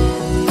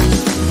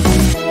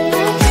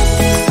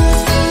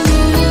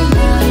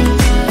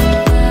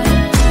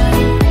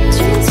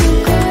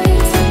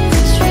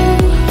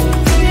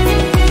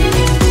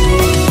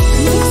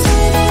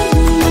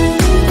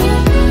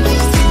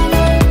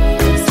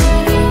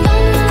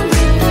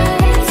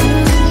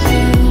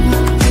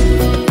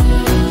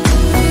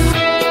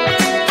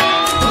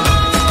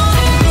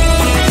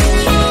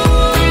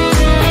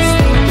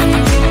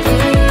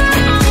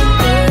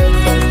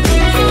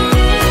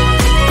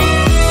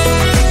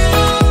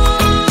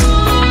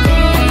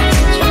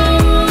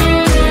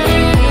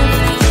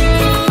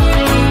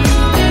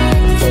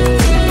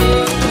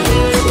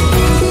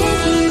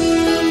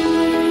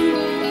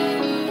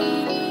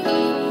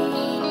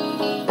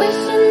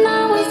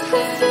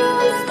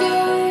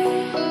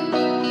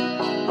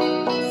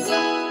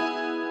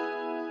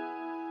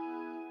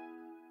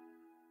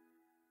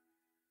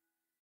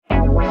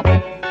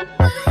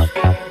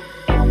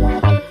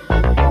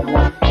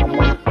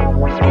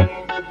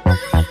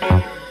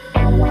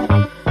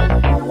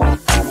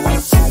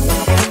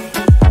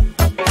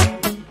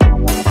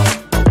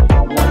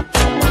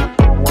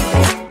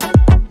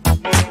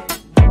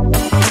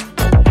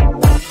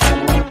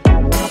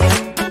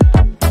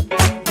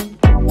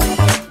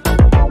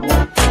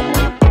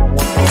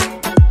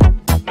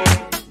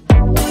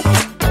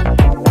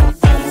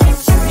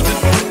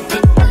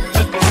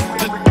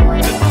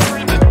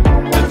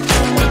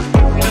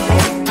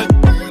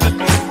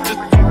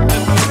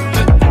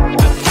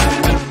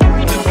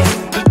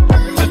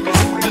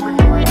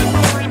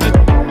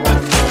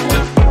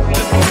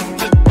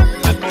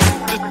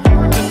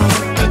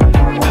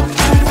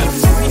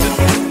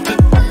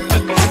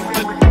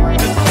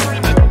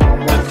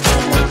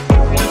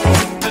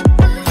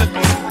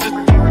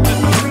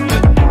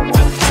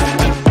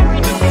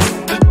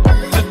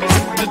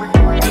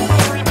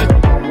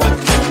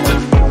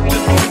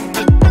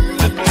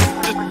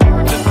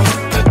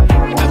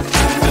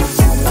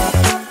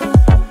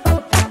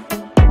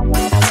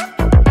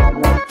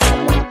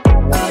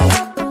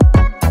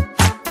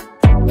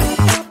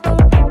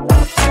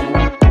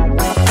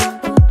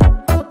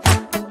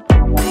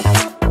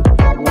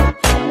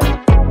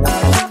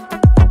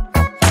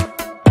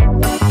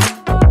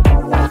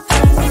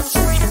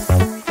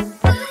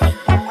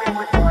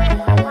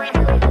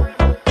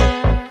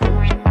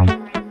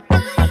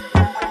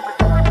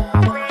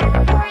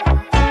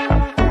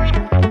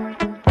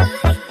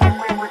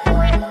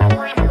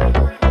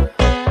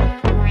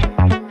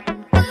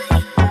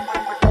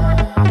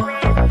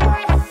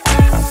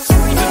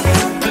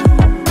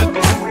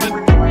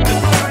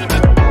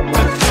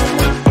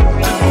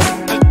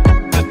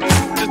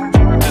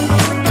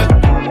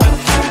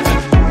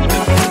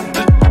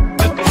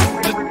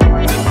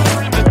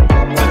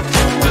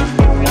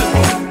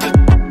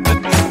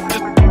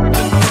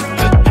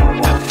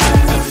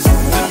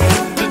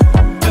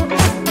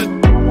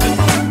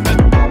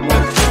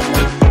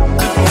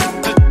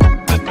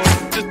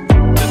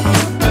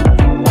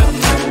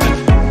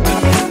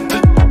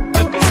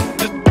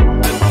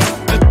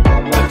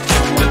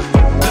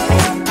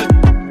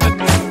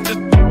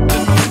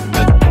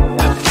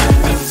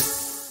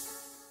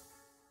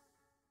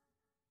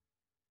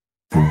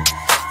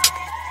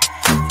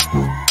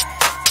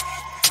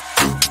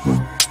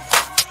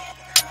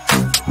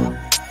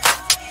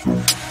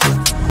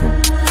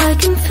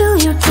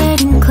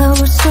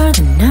 closer,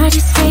 the night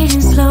is fading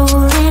slow,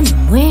 and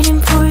I'm waiting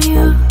for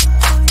you.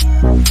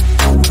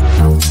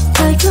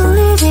 Like you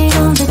leave it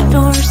on the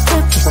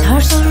doorstep, this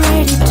heart's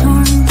already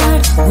torn, but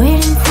I'm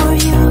waiting for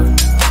you.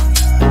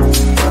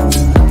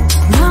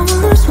 And I will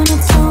lose when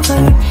it's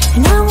over,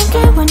 and I won't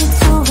get when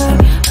it's over.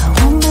 I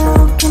won't be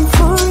looking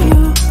for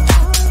you.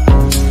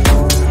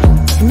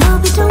 And I'll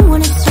be done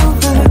when it's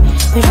over,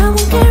 but I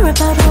won't care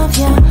about love,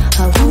 yeah.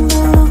 I won't be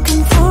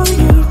looking for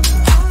you.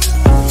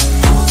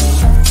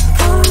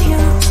 For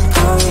you,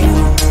 for you,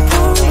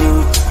 for you,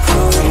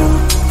 for you,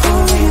 for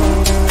you,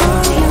 for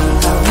you.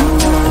 I won't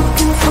be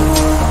looking for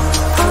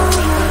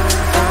you.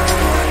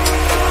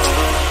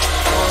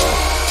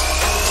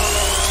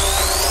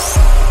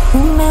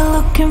 Won't be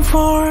looking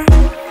for.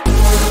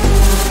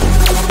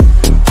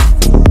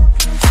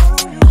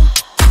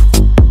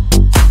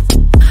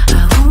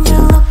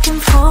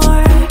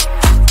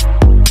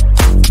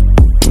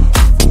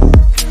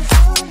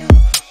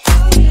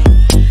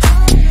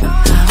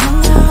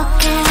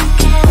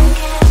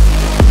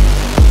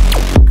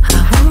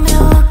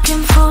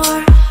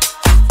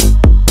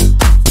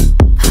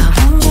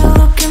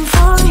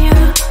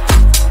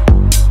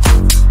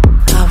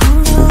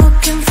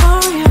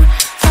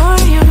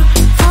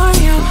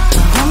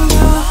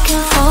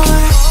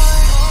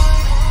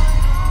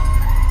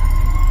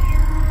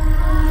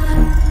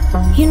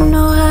 You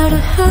know how to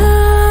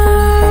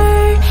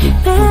hurt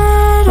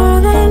better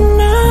than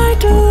I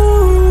do,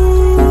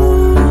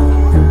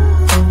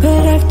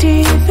 but I've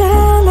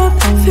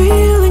developed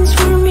feelings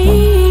for me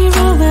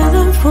rather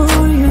than for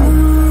you.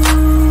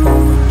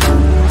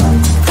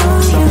 For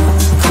you,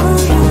 for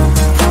you,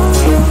 for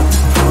you,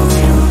 for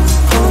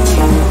you,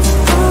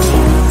 for you,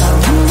 for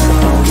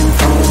you. I'm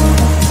looking for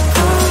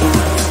you.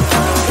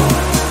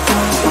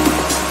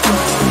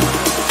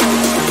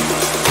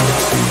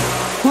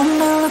 What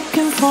am I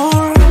looking for?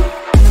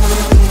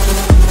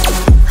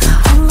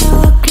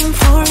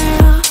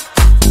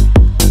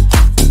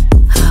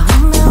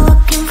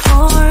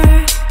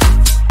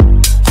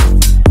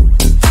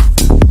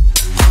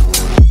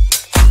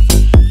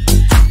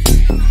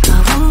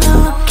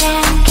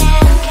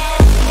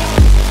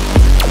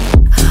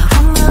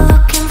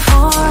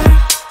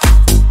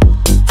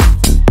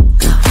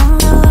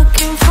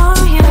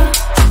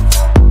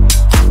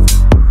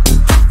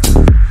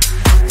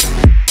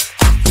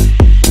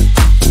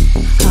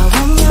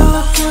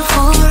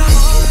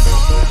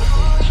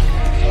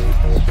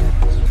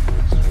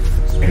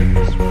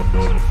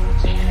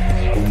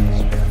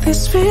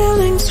 This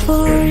feeling's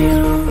for you.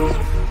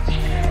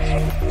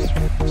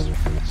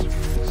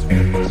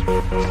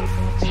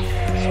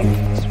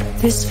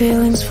 This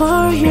feeling's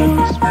for you.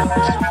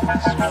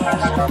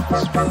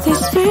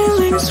 This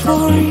feeling's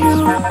for you.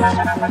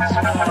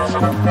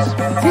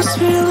 This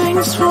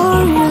feeling's for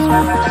you.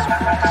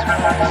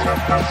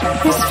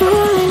 This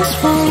feeling's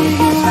for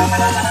you.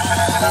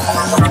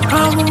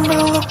 I won't be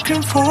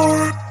looking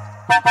for.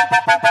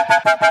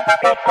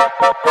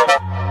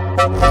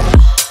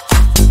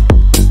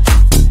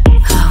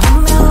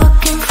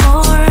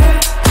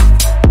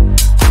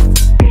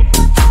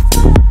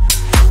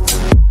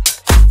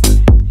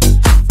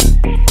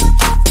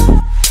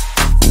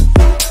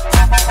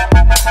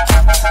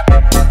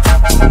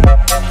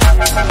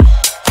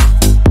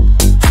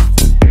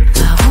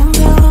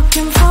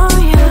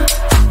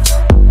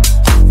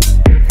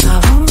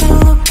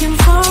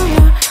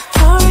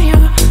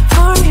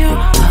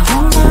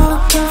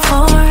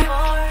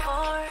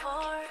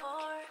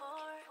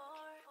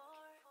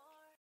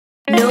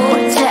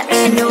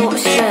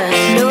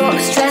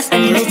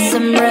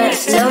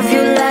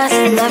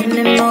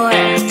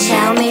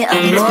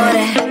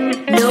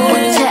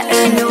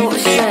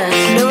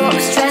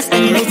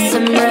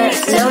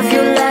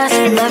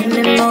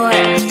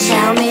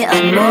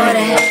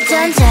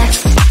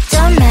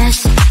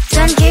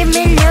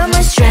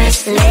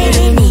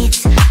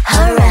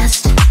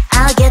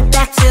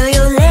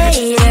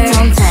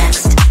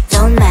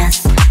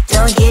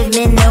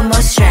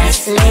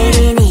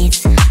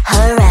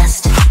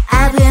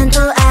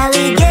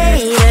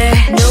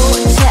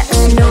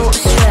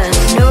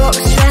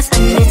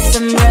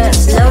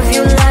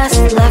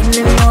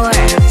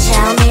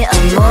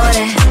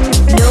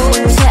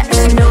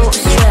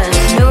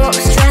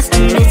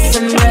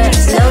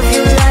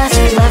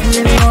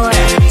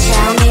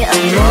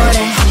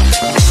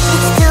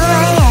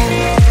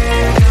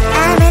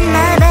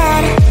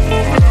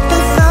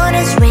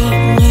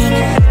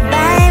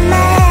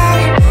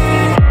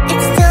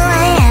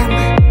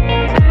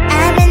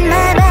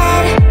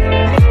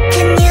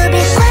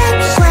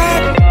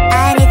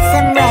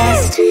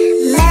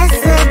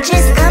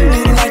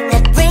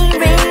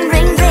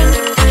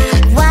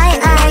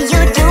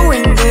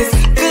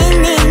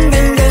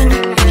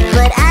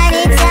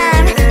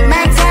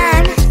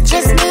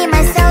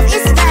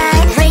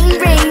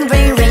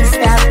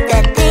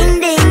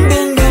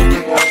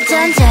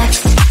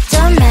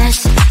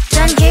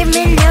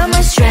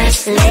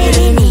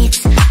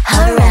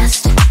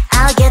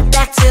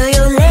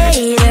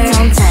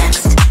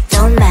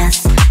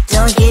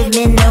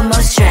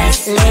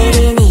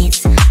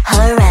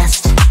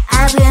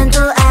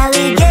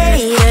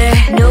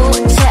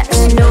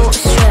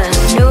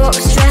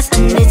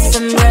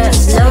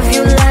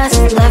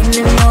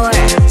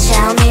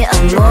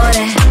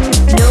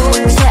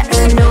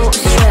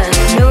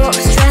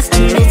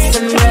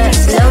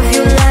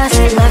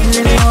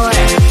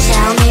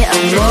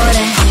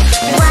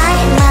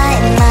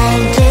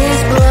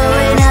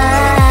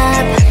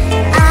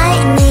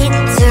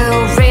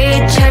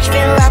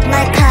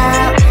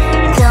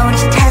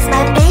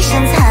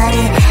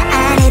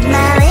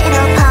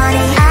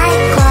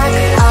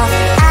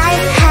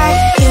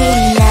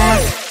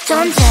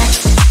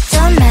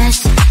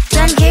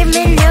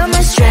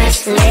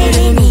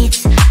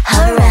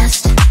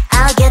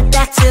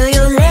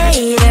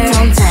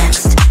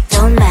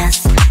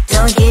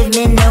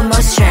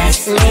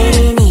 Yes,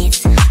 lady.